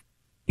be.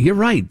 You're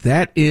right.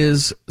 That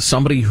is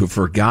somebody who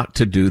forgot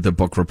to do the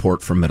book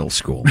report from middle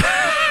school.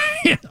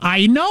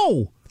 I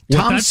know.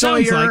 Tom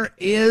Sawyer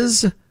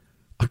is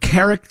a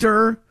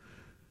character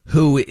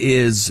who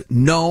is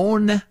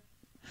known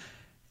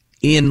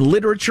in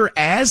literature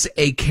as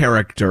a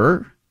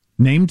character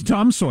named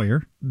Tom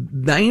Sawyer.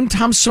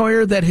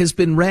 That has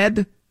been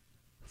read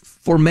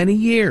for many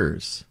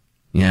years.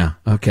 Yeah.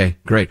 Okay.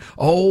 Great.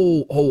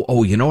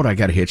 Oh! You know what I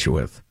got to hit you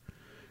with,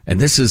 and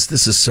this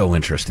is so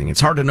interesting. It's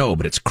hard to know,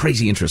 but it's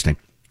crazy interesting.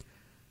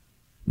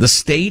 The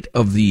state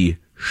of the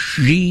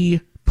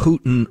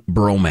Xi-Putin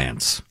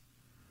bromance.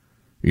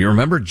 You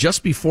remember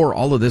just before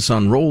all of this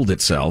unrolled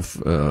itself,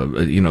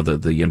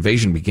 the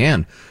invasion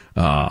began,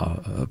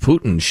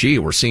 Putin and Xi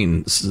were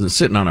seen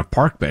sitting on a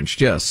park bench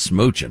just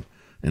smooching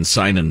and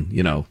signing,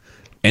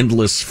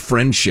 endless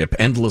friendship,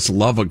 endless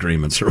love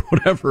agreements, or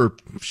whatever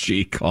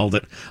Xi called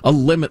it, a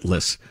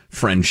limitless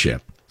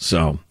friendship.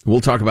 So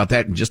we'll talk about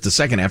that in just a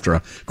second after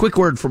a quick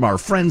word from our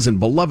friends and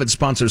beloved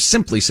sponsors,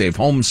 Simply Safe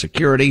Home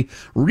Security,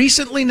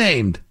 recently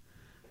named.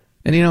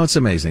 And it's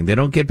amazing. They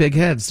don't get big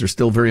heads. They're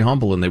still very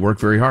humble and they work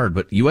very hard.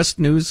 But U.S.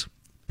 News,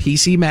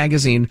 PC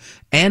Magazine,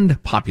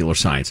 and Popular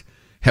Science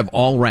have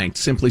all ranked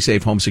Simply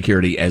Safe Home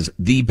Security as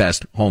the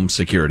best home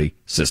security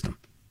system.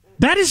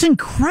 That is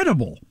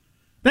incredible.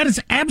 That is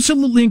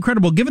absolutely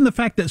incredible. Given the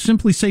fact that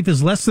Simply Safe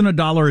is less than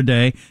 $1 a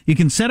day, you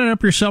can set it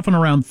up yourself in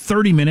around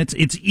 30 minutes.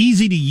 It's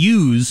easy to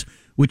use,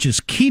 which is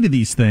key to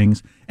these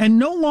things, and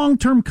no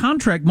long-term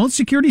contract. Most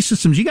security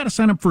systems, you got to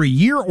sign up for a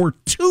year or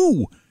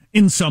two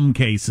in some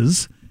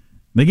cases.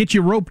 They get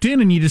you roped in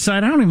and you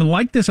decide, I don't even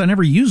like this. I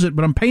never use it,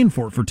 but I'm paying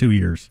for it for 2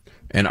 years.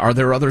 And are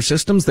there other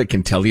systems that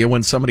can tell you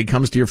when somebody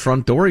comes to your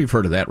front door? You've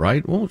heard of that,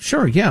 right? Well,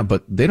 sure, yeah,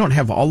 but they don't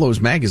have all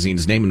those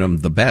magazines naming them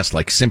the best,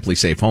 like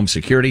SimpliSafe Home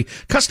Security.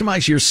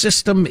 Customize your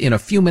system in a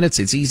few minutes.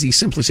 It's easy.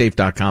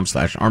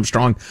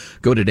 SimpliSafe.com/Armstrong.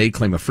 Go today,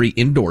 claim a free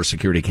indoor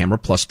security camera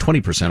plus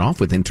 20% off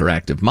with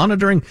interactive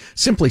monitoring.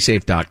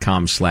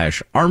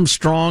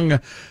 SimpliSafe.com/Armstrong.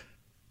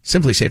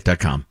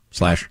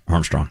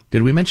 SimpliSafe.com/Armstrong.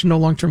 Did we mention no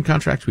long-term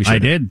contracts? We should. I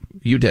did.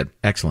 You did.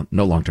 Excellent.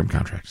 No long-term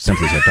contracts.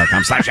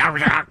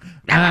 SimpliSafe.com/Armstrong.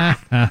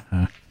 All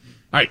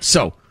right,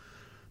 so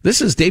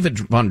this is David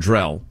Von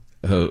Drell,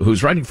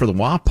 who's writing for the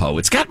WAPO.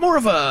 It's got more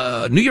of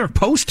a New York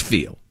Post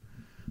feel,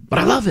 but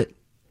I love it.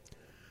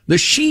 The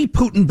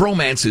Xi-Putin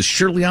bromance is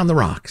surely on the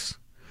rocks.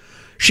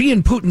 Xi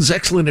and Putin's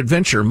excellent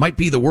adventure might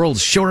be the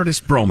world's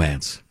shortest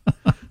bromance.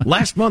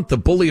 Last month, the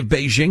bully of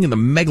Beijing and the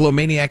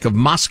megalomaniac of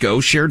Moscow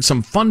shared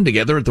some fun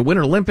together at the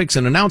Winter Olympics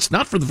and announced,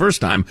 not for the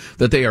first time,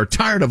 that they are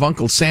tired of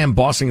Uncle Sam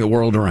bossing the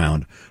world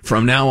around.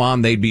 From now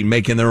on, they'd be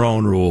making their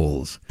own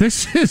rules.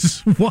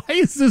 Why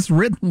is this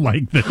written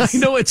like this? I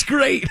know, it's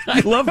great.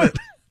 I love it.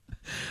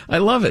 I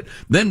love it.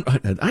 Then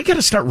I got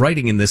to start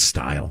writing in this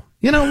style.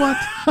 You know what?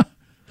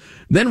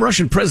 Then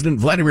Russian President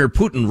Vladimir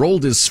Putin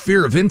rolled his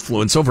sphere of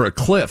influence over a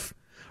cliff.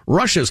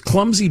 Russia's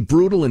clumsy,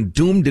 brutal, and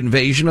doomed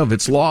invasion of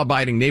its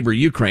law-abiding neighbor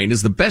Ukraine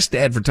is the best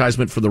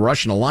advertisement for the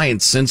Russian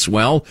alliance since,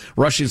 well,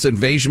 Russia's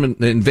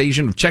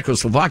invasion of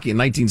Czechoslovakia in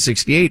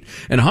 1968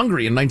 and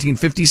Hungary in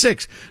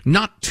 1956,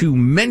 not to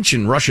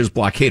mention Russia's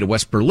blockade of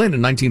West Berlin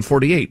in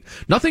 1948.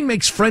 Nothing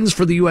makes friends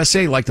for the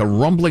USA like the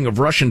rumbling of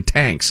Russian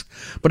tanks.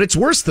 But it's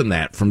worse than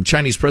that from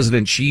Chinese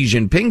President Xi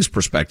Jinping's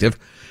perspective.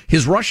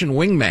 His Russian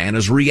wingman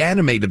has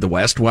reanimated the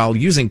West while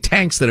using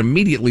tanks that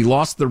immediately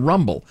lost their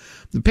rumble.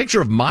 The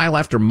picture of mile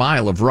after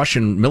mile of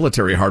Russian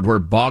military hardware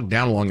bogged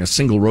down along a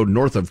single road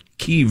north of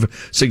Kyiv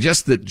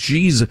suggests that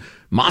Xi's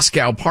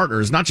Moscow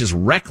partner is not just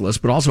reckless,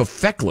 but also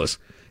feckless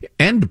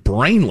and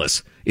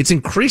brainless. It's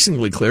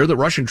increasingly clear that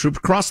Russian troops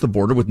crossed the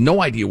border with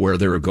no idea where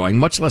they were going,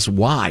 much less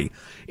why.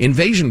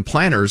 Invasion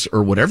planners,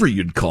 or whatever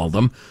you'd call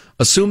them,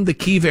 assumed the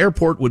Kyiv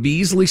airport would be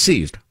easily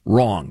seized.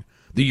 Wrong.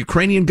 The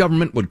Ukrainian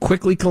government would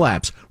quickly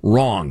collapse.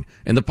 Wrong.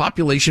 And the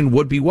population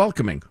would be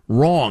welcoming.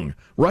 Wrong.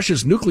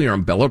 Russia's nuclear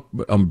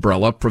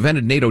umbrella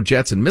prevented NATO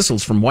jets and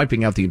missiles from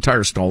wiping out the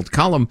entire stalled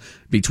column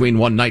between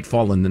one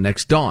nightfall and the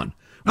next dawn.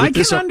 I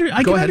can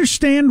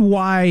understand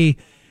why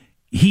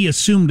he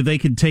assumed they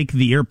could take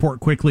the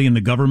airport quickly and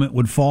the government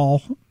would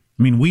fall.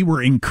 I mean, we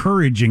were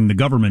encouraging the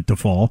government to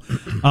fall.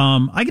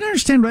 I can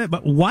understand that,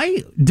 but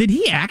why did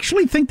he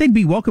actually think they'd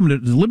be welcome to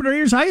the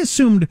Liberators? I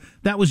assumed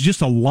that was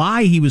just a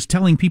lie he was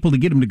telling people to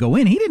get him to go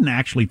in. He didn't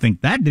actually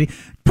think that, did he?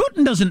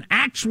 Putin doesn't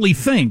actually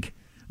think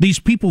these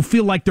people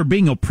feel like they're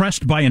being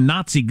oppressed by a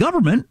Nazi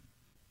government.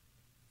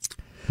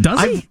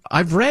 Does he?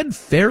 I've read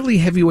fairly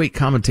heavyweight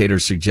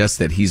commentators suggest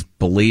that he's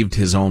believed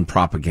his own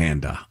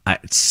propaganda.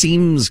 It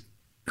seems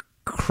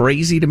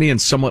crazy to me and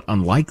somewhat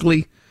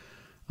unlikely.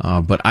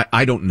 But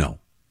I don't know,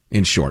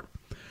 in short.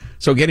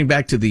 So getting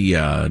back to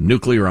the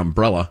nuclear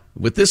umbrella,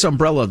 with this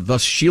umbrella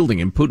thus shielding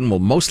him, Putin will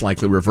most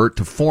likely revert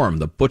to form,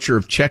 the butcher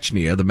of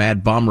Chechnya, the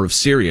mad bomber of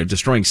Syria,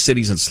 destroying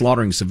cities and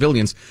slaughtering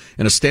civilians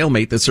in a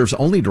stalemate that serves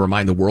only to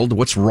remind the world of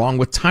what's wrong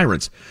with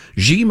tyrants.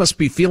 Xi must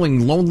be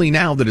feeling lonely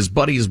now that his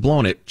buddy has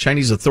blown it.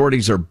 Chinese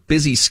authorities are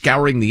busy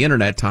scouring the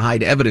internet to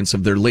hide evidence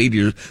of their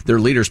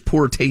leader's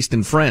poor taste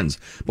in friends.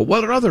 But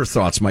what other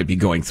thoughts might be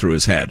going through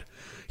his head?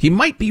 He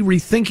might be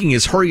rethinking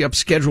his hurry-up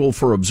schedule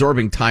for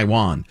absorbing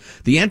Taiwan.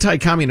 The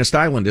anti-communist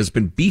island has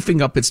been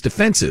beefing up its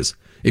defenses.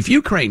 If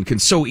Ukraine can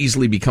so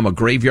easily become a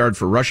graveyard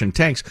for Russian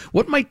tanks,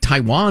 what might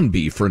Taiwan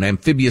be for an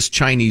amphibious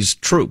Chinese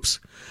troops?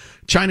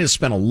 China has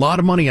spent a lot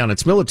of money on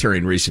its military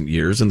in recent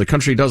years, and the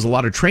country does a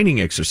lot of training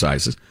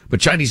exercises.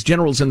 But Chinese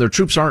generals and their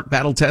troops aren't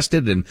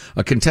battle-tested, and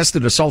a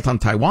contested assault on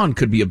Taiwan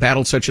could be a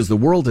battle such as the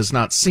world has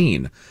not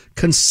seen.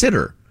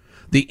 Consider.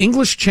 The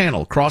English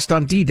Channel, crossed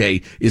on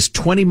D-Day, is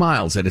 20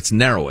 miles at its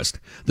narrowest.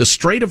 The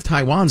Strait of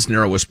Taiwan's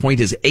narrowest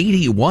point is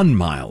 81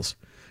 miles.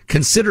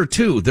 Consider,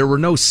 too, there were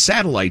no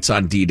satellites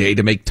on D-Day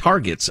to make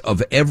targets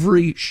of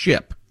every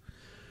ship.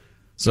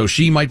 So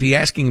Xi might be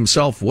asking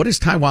himself, what is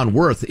Taiwan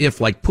worth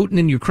if, like Putin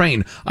in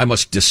Ukraine, I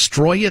must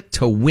destroy it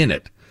to win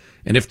it?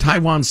 And if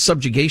Taiwan's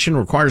subjugation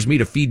requires me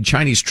to feed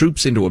Chinese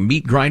troops into a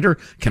meat grinder,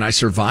 can I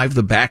survive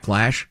the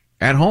backlash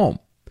at home?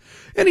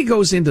 And he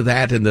goes into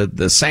that and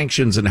the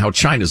sanctions and how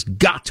China's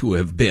got to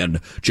have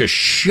been just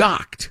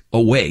shocked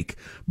awake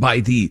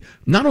by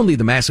not only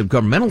the massive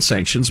governmental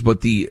sanctions, but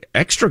the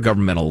extra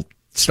governmental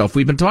stuff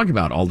we've been talking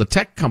about. All the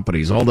tech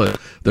companies, all the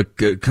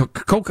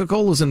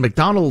Coca-Colas and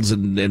McDonald's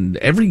and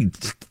every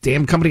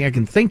damn company I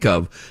can think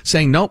of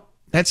saying, nope,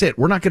 that's it.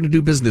 We're not going to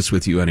do business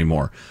with you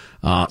anymore.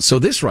 So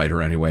this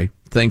writer, anyway,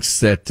 thinks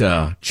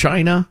that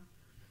China,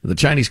 the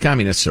Chinese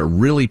communists, are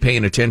really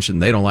paying attention.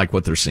 They don't like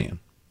what they're seeing.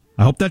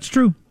 I hope that's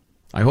true.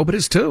 I hope it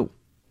is, too.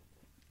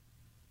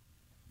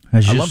 I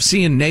love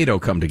seeing NATO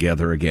come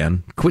together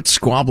again. Quit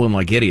squabbling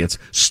like idiots.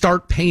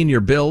 Start paying your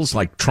bills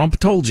like Trump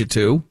told you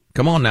to.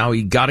 Come on now,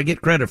 you got to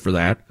get credit for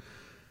that.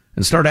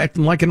 and start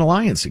acting like an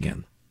alliance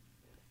again.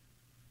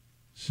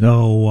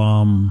 So,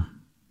 a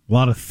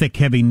lot of thick,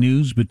 heavy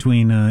news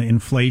between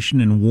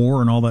inflation and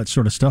war and all that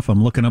sort of stuff.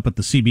 I'm looking up at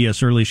the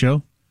CBS Early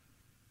Show.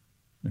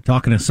 They're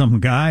talking to some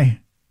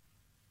guy.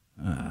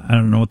 I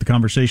don't know what the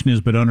conversation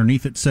is, but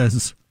underneath it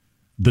says,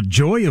 "The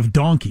joy of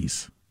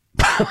donkeys."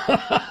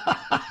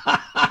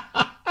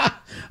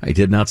 I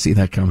did not see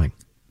that coming.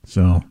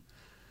 So,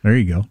 there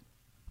you go.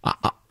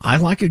 I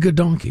like a good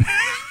donkey.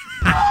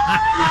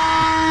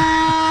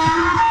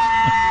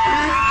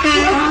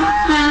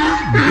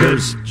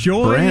 There's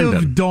joy Brandon.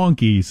 Of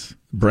donkeys.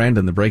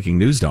 Brandon, the breaking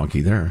news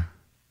donkey there.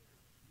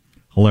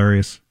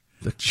 Hilarious.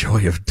 The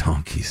joy of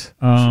donkeys.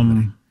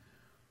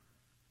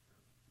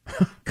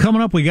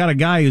 Coming up, we got a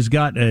guy who's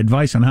got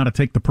advice on how to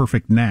take the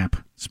perfect nap.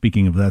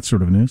 Speaking of that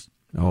sort of news.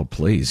 Oh,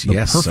 please. The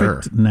Yes, sir.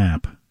 perfect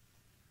nap.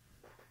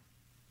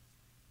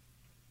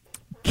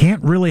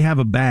 Can't really have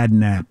a bad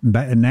nap.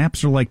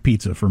 Naps are like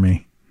pizza for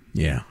me.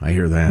 Yeah, I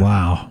hear that.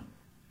 Wow.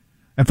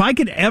 If I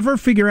could ever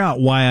figure out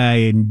why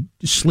I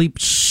sleep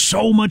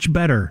so much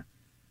better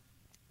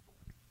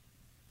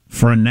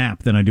for a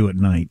nap than I do at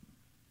night.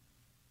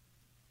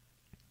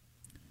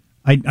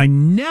 I've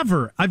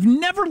never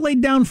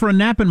laid down for a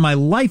nap in my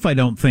life, I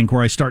don't think,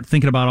 where I start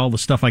thinking about all the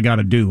stuff I got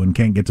to do and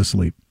can't get to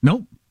sleep.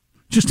 Nope.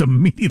 Just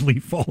immediately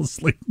fall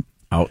asleep.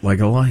 Out like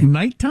a light.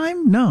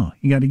 Nighttime? No.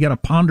 You got to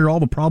ponder all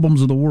the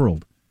problems of the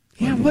world.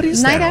 Yeah, what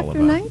is night that all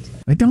after about? night?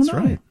 I don't That's know.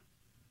 right.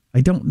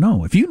 I don't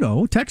know. If you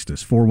know, text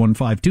us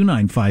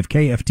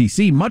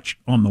 415-295-KFTC. Much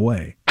on the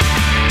way.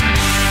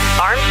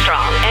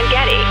 Armstrong and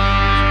Getty.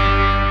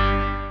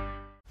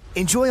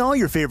 Enjoy all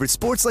your favorite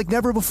sports like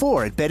never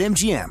before at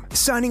BetMGM.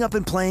 Signing up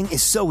and playing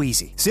is so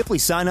easy. Simply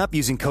sign up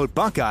using code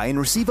Buckeye and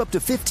receive up to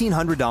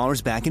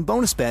 $1,500 back in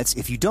bonus bets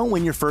if you don't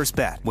win your first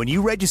bet. When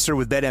you register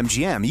with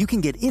BetMGM, you can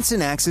get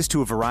instant access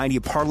to a variety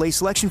of parlay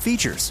selection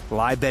features,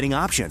 live betting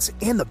options,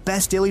 and the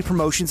best daily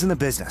promotions in the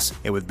business.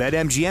 And with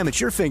BetMGM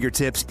at your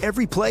fingertips,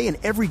 every play and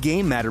every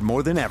game matter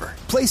more than ever.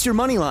 Place your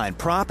moneyline,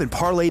 prop, and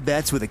parlay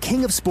bets with the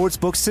king of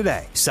sportsbooks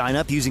today. Sign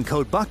up using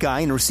code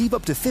Buckeye and receive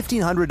up to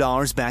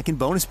 $1,500 back in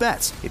bonus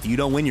bets if you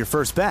don't win your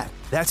first bet.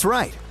 That's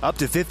right, up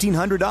to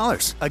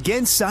 $1,500.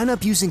 Again, sign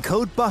up using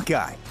code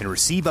Buckeye and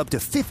receive up to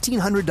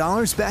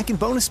 $1,500 back in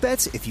bonus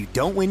bets if you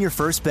don't win your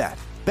first bet.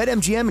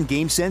 BetMGM and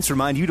GameSense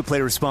remind you to play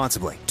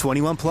responsibly.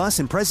 21 plus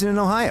and present in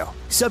Ohio.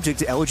 Subject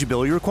to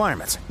eligibility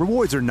requirements.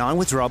 Rewards are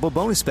non-withdrawable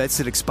bonus bets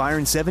that expire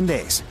in 7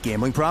 days.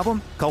 Gambling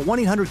problem? Call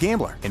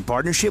 1-800-GAMBLER in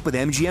partnership with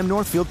MGM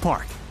Northfield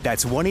Park.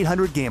 That's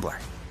 1-800-GAMBLER.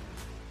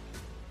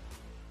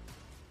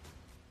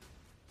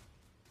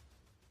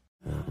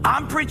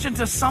 I'm preaching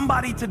to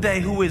somebody today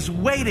who is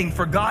waiting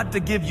for God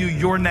to give you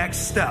your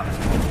next step.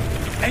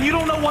 And you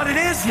don't know what it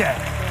is yet.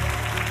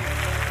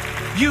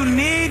 You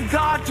need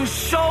God to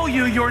show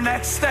you your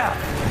next step.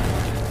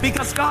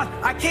 Because God,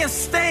 I can't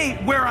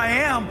stay where I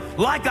am,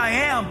 like I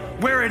am,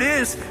 where it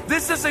is.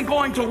 This isn't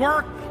going to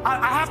work.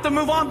 I have to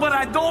move on, but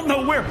I don't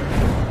know where.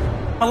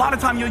 A lot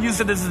of time you'll use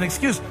it as an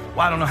excuse.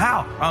 Well, I don't know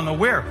how. I don't know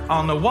where. I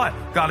don't know what.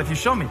 God, if you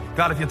show me.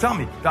 God, if you tell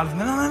me. God, if...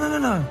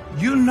 No.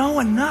 You know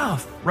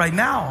enough right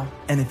now.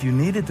 And if you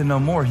needed to know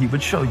more, he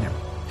would show you.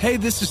 Hey,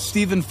 this is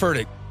Stephen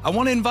Furtick. I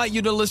want to invite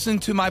you to listen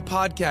to my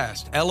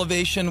podcast,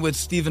 Elevation with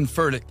Stephen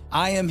Furtick.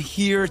 I am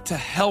here to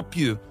help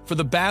you for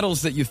the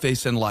battles that you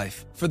face in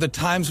life, for the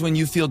times when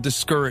you feel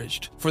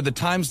discouraged, for the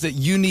times that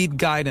you need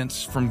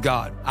guidance from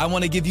God. I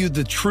want to give you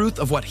the truth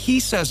of what he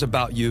says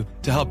about you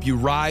to help you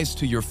rise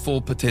to your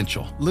full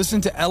potential. Listen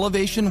to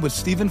Elevation with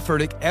Stephen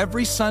Furtick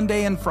every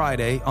Sunday and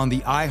Friday on the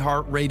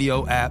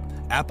iHeartRadio app,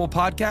 Apple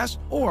Podcasts,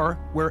 or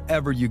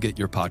wherever you get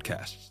your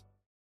podcasts.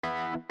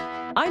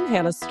 I'm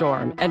Hannah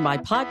Storm, and my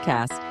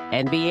podcast,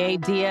 NBA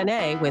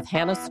DNA with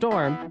Hannah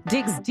Storm,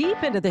 digs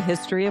deep into the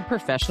history of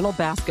professional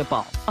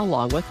basketball,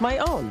 along with my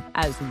own,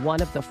 as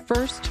one of the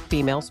first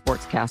female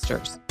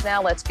sportscasters.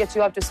 Now let's get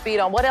you up to speed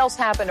on what else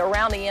happened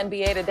around the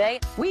NBA today.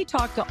 We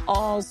talk to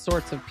all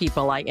sorts of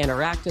people I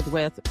interacted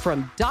with,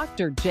 from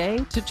Dr.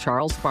 J to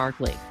Charles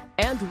Barkley,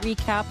 and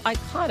recap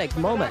iconic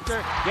moments.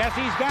 Yes,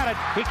 he's got it.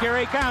 Here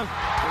he comes.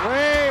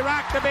 Way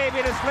rock the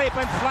baby to sleep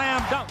and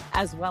slam dunk.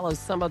 As well as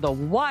some of the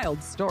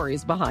wild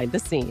stories behind the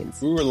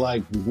scenes. We were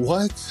like,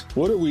 what?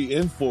 What are we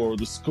in for?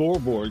 The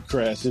scoreboard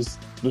crashes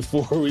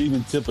before we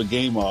even tip a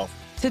game off.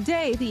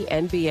 Today, the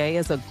NBA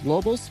is a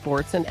global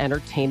sports and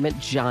entertainment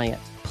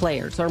giant.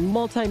 Players are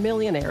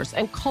multimillionaires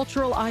and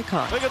cultural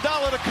icons.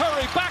 Iguodala to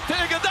Curry, back to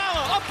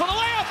Iguodala, up for the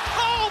layup.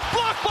 Oh,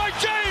 blocked by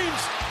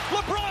James.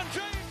 LeBron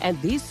James. And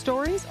these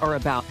stories are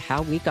about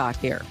how we got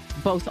here,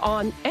 both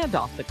on and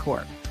off the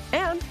court.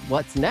 And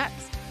what's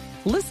next?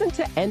 Listen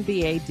to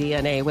NBA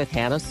DNA with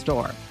Hannah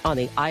Storm on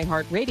the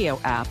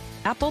iHeartRadio app,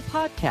 Apple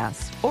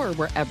Podcasts, or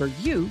wherever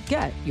you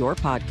get your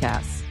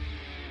podcasts.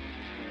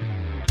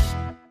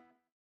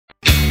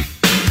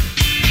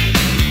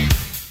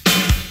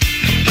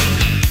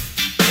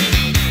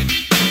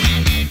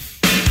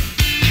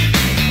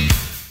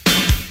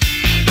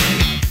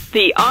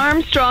 The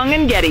Armstrong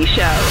and Getty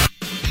Show.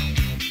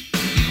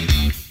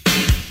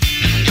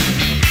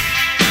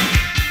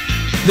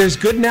 There's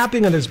good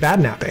napping and there's bad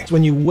napping.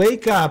 When you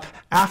wake up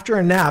after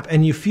a nap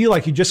and you feel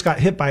like you just got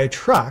hit by a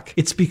truck,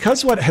 it's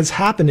because what has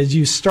happened is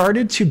you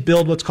started to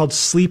build what's called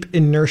sleep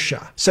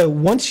inertia. So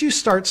once you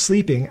start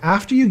sleeping,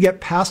 after you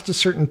get past a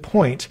certain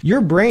point, your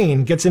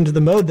brain gets into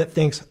the mode that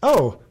thinks,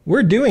 oh,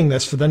 we're doing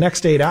this for the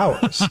next 8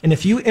 hours. And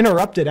if you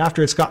interrupt it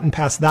after it's gotten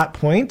past that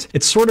point,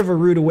 it's sort of a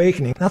rude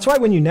awakening. That's why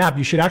when you nap,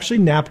 you should actually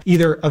nap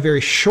either a very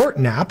short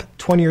nap,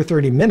 20 or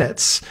 30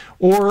 minutes,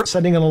 or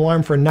setting an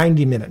alarm for a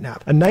 90-minute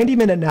nap. A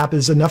 90-minute nap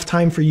is enough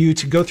time for you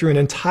to go through an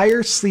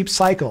entire sleep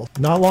cycle.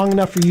 Not long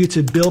enough for you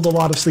to build a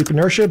lot of sleep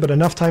inertia, but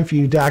enough time for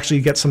you to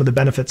actually get some of the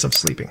benefits of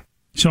sleeping.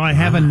 So I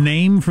have a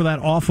name for that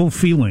awful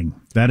feeling.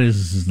 That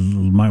is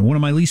one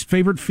of my least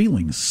favorite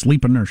feelings,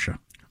 sleep inertia.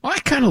 Well, I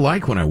kind of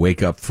like when I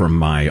wake up from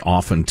my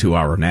often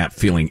 2-hour nap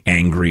feeling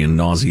angry and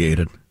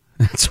nauseated.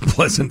 It's a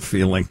pleasant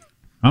feeling.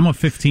 I'm a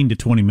 15 to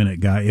 20 minute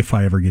guy if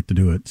I ever get to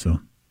do it. So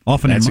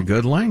often that's a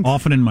good length.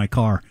 Often in my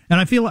car, and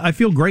I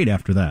feel great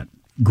after that.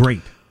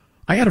 Great.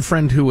 I had a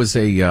friend who was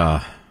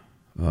a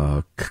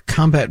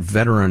combat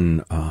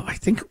veteran. I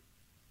think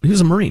he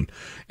was a Marine,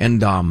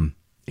 and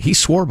he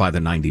swore by the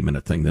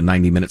 90-minute thing, the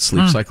 90-minute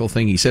sleep cycle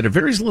thing. He said it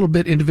varies a little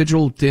bit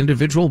individual to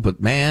individual,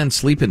 but man,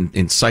 sleep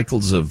in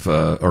cycles of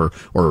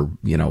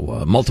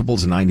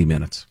multiples of 90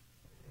 minutes.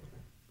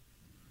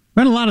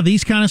 Read a lot of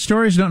these kind of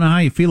stories. Don't know how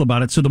you feel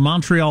about it. So the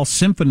Montreal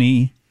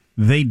Symphony,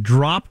 they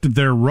dropped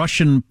their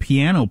Russian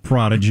piano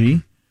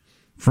prodigy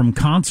from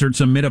concerts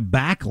amid a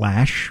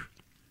backlash.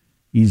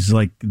 He's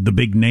like the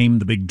big name,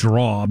 the big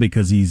draw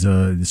because he's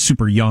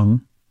super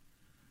young,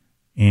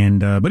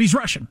 but he's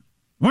Russian.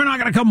 We're not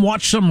going to come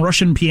watch some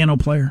Russian piano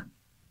player.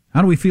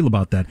 How do we feel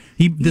about that?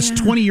 This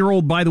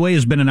 20-year-old, by the way,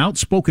 has been an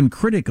outspoken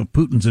critic of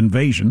Putin's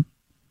invasion.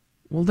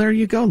 Well, there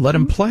you go. Let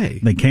him play.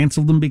 They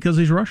canceled him because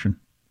he's Russian.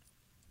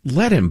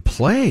 Let him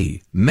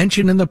play.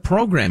 Mention in the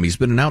program he's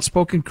been an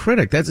outspoken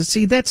critic.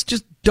 That's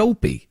just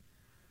dopey.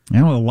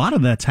 You know, a lot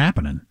of that's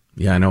happening.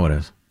 Yeah, I know it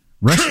is.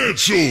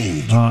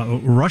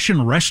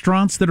 Russian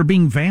restaurants that are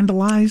being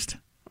vandalized.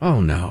 Oh,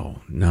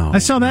 no. I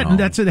saw that, and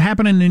that's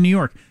happening in New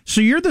York.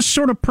 So you're the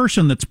sort of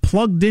person that's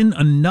plugged in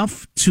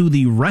enough to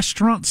the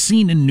restaurant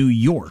scene in New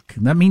York.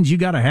 That means you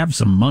got to have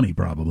some money,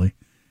 probably.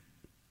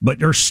 But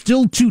you're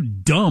still too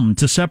dumb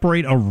to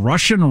separate a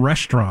Russian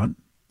restaurant,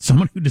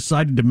 someone who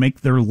decided to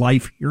make their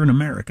life here in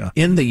America.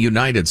 In the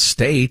United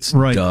States,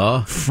 right,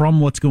 duh. From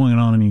what's going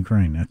on in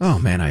Ukraine. Oh,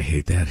 man, I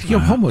hate that.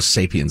 Homo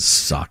sapiens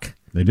suck.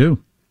 They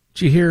do.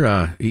 Did you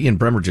hear Ian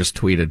Bremmer just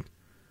tweeted?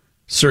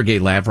 Sergei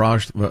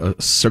Lavrov,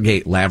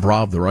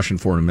 the Russian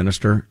foreign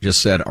minister,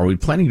 just said, are we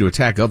planning to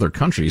attack other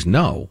countries?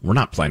 No, we're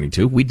not planning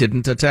to. We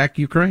didn't attack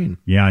Ukraine.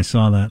 Yeah, I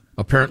saw that.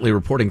 Apparently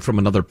reporting from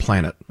another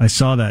planet. I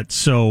saw that.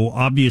 So,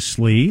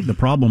 obviously, the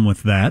problem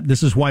with that,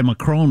 this is why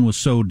Macron was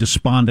so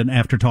despondent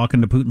after talking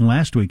to Putin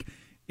last week.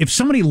 If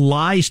somebody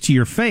lies to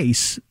your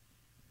face,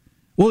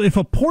 well, if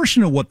a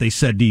portion of what they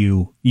said to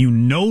you, you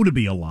know to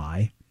be a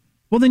lie,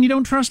 well, then you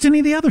don't trust any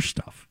of the other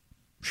stuff.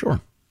 Sure.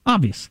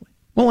 Obviously.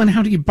 Well, and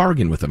how do you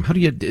bargain with them? How do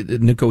you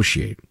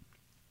negotiate?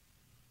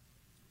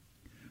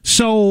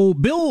 So,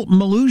 Bill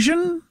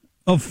Melugin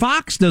of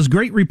Fox does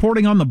great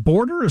reporting on the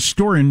border, a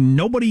story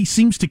nobody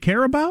seems to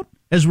care about,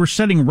 as we're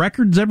setting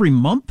records every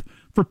month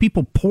for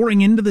people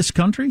pouring into this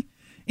country.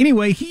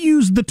 Anyway, he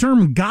used the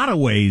term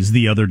gotaways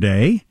the other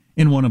day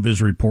in one of his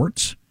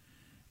reports,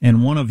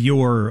 and one of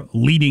your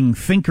leading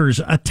thinkers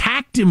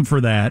attacked him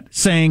for that,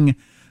 saying,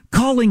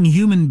 calling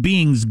human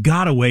beings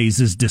gotaways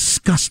is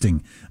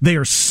disgusting. They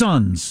are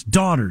sons,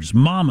 daughters,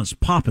 mamas,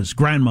 papas,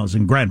 grandmas,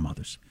 and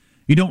grandmothers.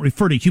 You don't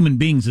refer to human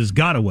beings as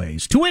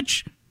gotaways. To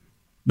which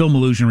Bill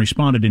Melugin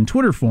responded in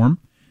Twitter form,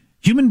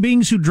 human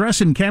beings who dress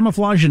in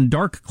camouflage and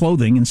dark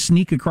clothing and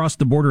sneak across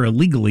the border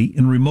illegally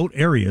in remote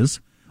areas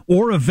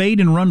or evade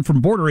and run from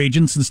border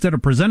agents instead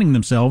of presenting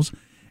themselves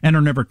and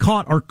are never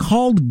caught are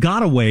called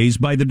gotaways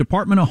by the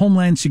Department of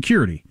Homeland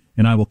Security,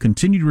 and I will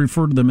continue to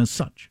refer to them as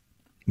such.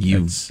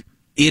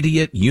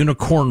 Idiot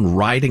unicorn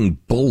riding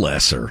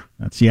bullesser.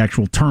 That's the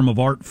actual term of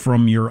art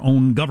from your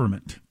own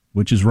government,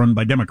 which is run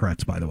by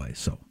Democrats, by the way.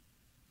 So,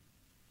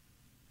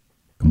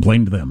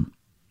 complain to them.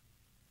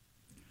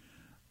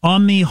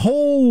 On the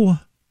whole,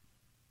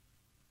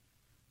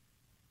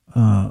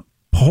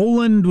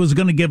 Poland was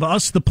going to give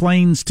us the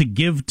planes to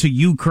give to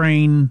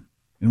Ukraine,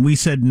 and we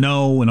said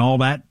no, and all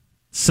that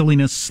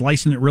silliness,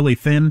 slicing it really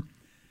thin.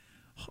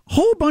 A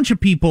whole bunch of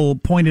people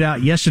pointed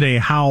out yesterday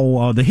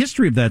how the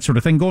history of that sort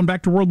of thing, going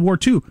back to World War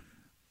II,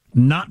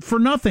 not for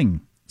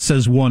nothing,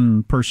 says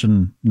one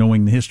person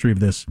knowing the history of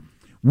this.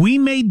 We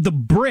made the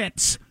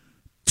Brits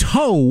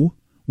tow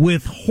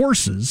with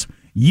horses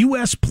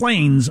U.S.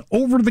 planes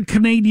over the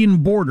Canadian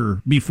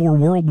border before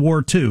World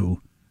War II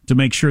to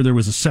make sure there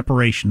was a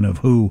separation of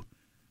who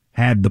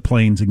had the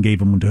planes and gave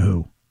them to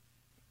who.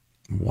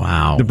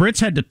 Wow. The Brits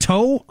had to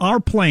tow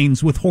our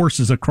planes with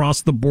horses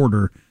across the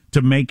border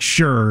to make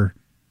sure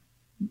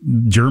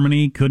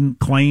Germany couldn't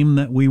claim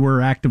that we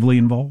were actively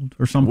involved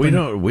or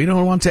something. We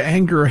don't want to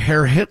anger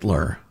Herr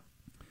Hitler.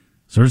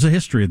 So there's a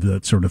history of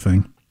that sort of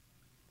thing.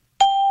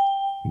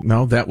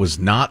 No, that was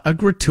not a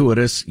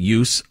gratuitous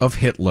use of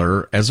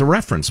Hitler as a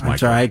reference, Michael. I'm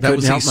sorry, I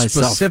couldn't help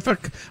myself.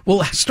 Specific.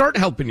 Well, start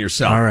helping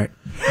yourself. All right.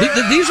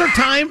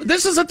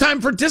 This is a time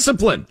for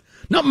discipline,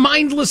 not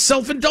mindless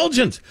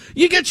self-indulgence.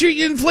 You got your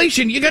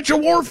inflation, you got your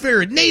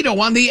warfare, NATO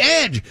on the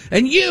edge,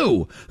 and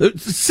you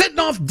setting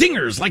off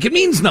dingers like it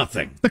means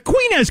nothing. The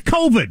Queen has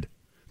COVID.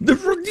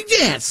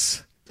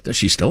 Yes. Does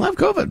she still have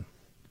COVID?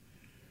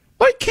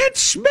 I can't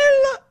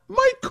smell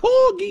my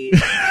corgi.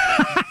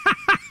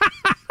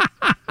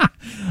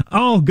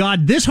 Oh,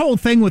 God, this whole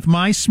thing with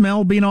my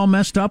smell being all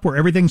messed up where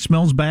everything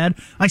smells bad,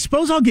 I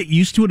suppose I'll get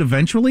used to it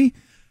eventually.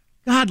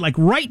 God, like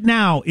right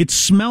now, it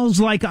smells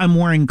like I'm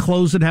wearing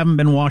clothes that haven't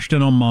been washed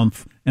in a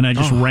month, and I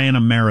just ran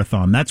a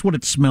marathon. That's what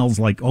it smells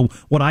like. Oh,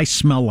 what I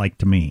smell like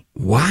to me.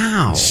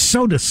 Wow. It's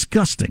so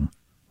disgusting.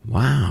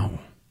 Wow.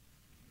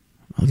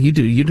 Well, you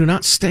do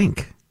not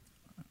stink.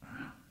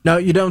 No,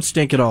 you don't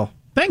stink at all.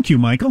 Thank you,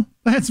 Michael.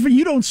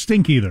 You don't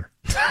stink either.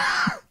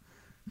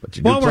 But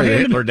you do play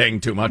Hitler dang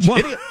too much.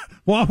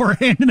 While we're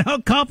handing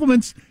out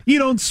compliments, you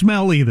don't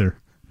smell either.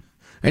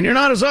 And you're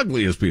not as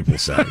ugly as people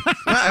say.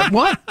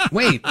 What?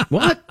 Wait,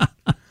 what?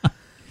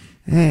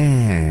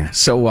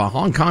 So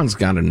Hong Kong's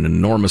got an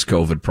enormous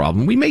COVID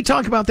problem. We may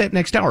talk about that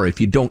next hour.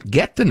 If you don't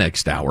get the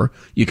next hour,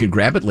 you can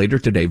grab it later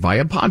today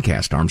via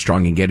podcast,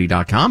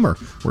 ArmstrongandGetty.com or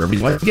wherever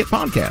you like to get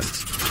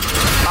podcasts.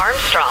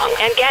 Armstrong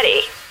and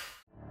Getty.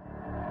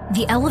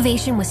 The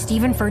Elevation with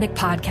Stephen Furtick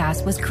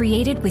podcast was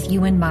created with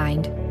you in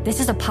mind. This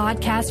is a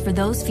podcast for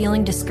those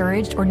feeling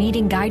discouraged or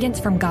needing guidance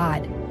from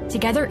God.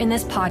 Together in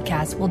this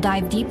podcast, we'll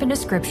dive deep into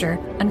Scripture,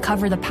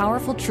 uncover the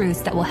powerful truths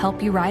that will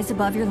help you rise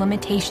above your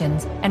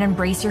limitations and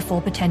embrace your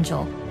full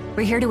potential.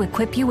 We're here to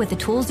equip you with the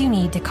tools you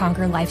need to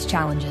conquer life's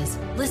challenges.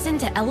 Listen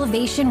to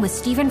Elevation with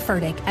Stephen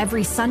Furtick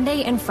every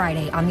Sunday and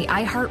Friday on the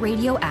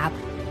iHeartRadio app,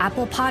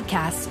 Apple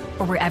Podcasts,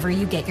 or wherever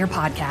you get your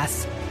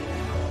podcasts.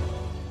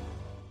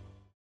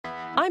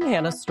 I'm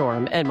Hannah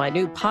Storm, and my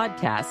new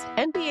podcast,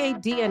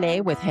 NBA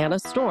DNA with Hannah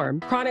Storm,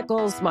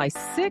 chronicles my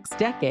 6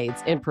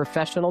 decades in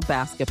professional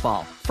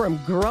basketball. From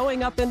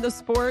growing up in the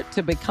sport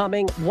to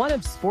becoming one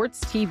of sports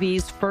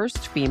TV's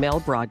first female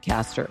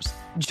broadcasters.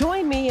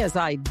 Join me as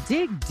I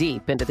dig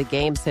deep into the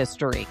game's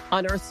history,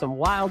 unearth some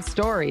wild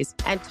stories,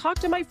 and talk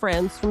to my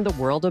friends from the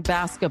world of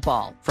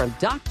basketball, from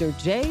Dr.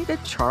 J to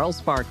Charles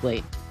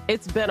Barkley.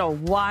 It's been a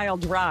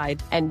wild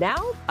ride, and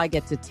now I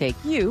get to take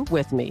you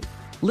with me.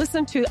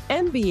 Listen to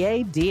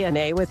NBA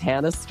DNA with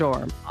Hannah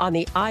Storm on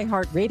the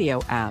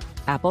iHeartRadio app,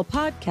 Apple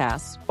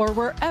Podcasts, or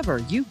wherever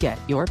you get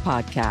your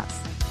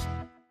podcasts.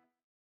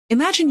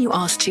 Imagine you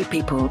ask two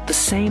people the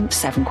same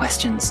 7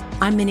 questions.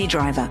 I'm Minnie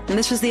Driver, and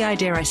this was the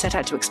idea I set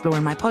out to explore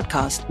in my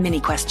podcast,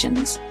 Minnie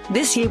Questions.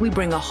 This year, we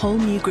bring a whole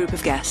new group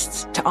of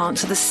guests to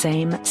answer the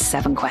same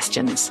 7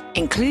 questions,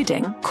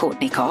 including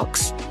Courtney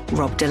Cox,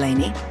 Rob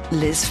Delaney,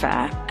 Liz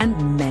Phair,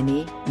 and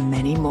many,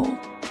 many more.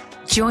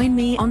 Join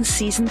me on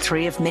Season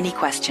 3 of Mini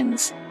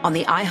Questions on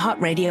the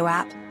iHeartRadio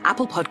app,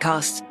 Apple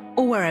Podcasts,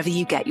 or wherever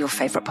you get your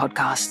favorite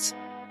podcasts.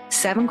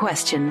 7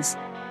 questions,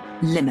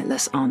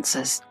 limitless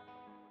answers.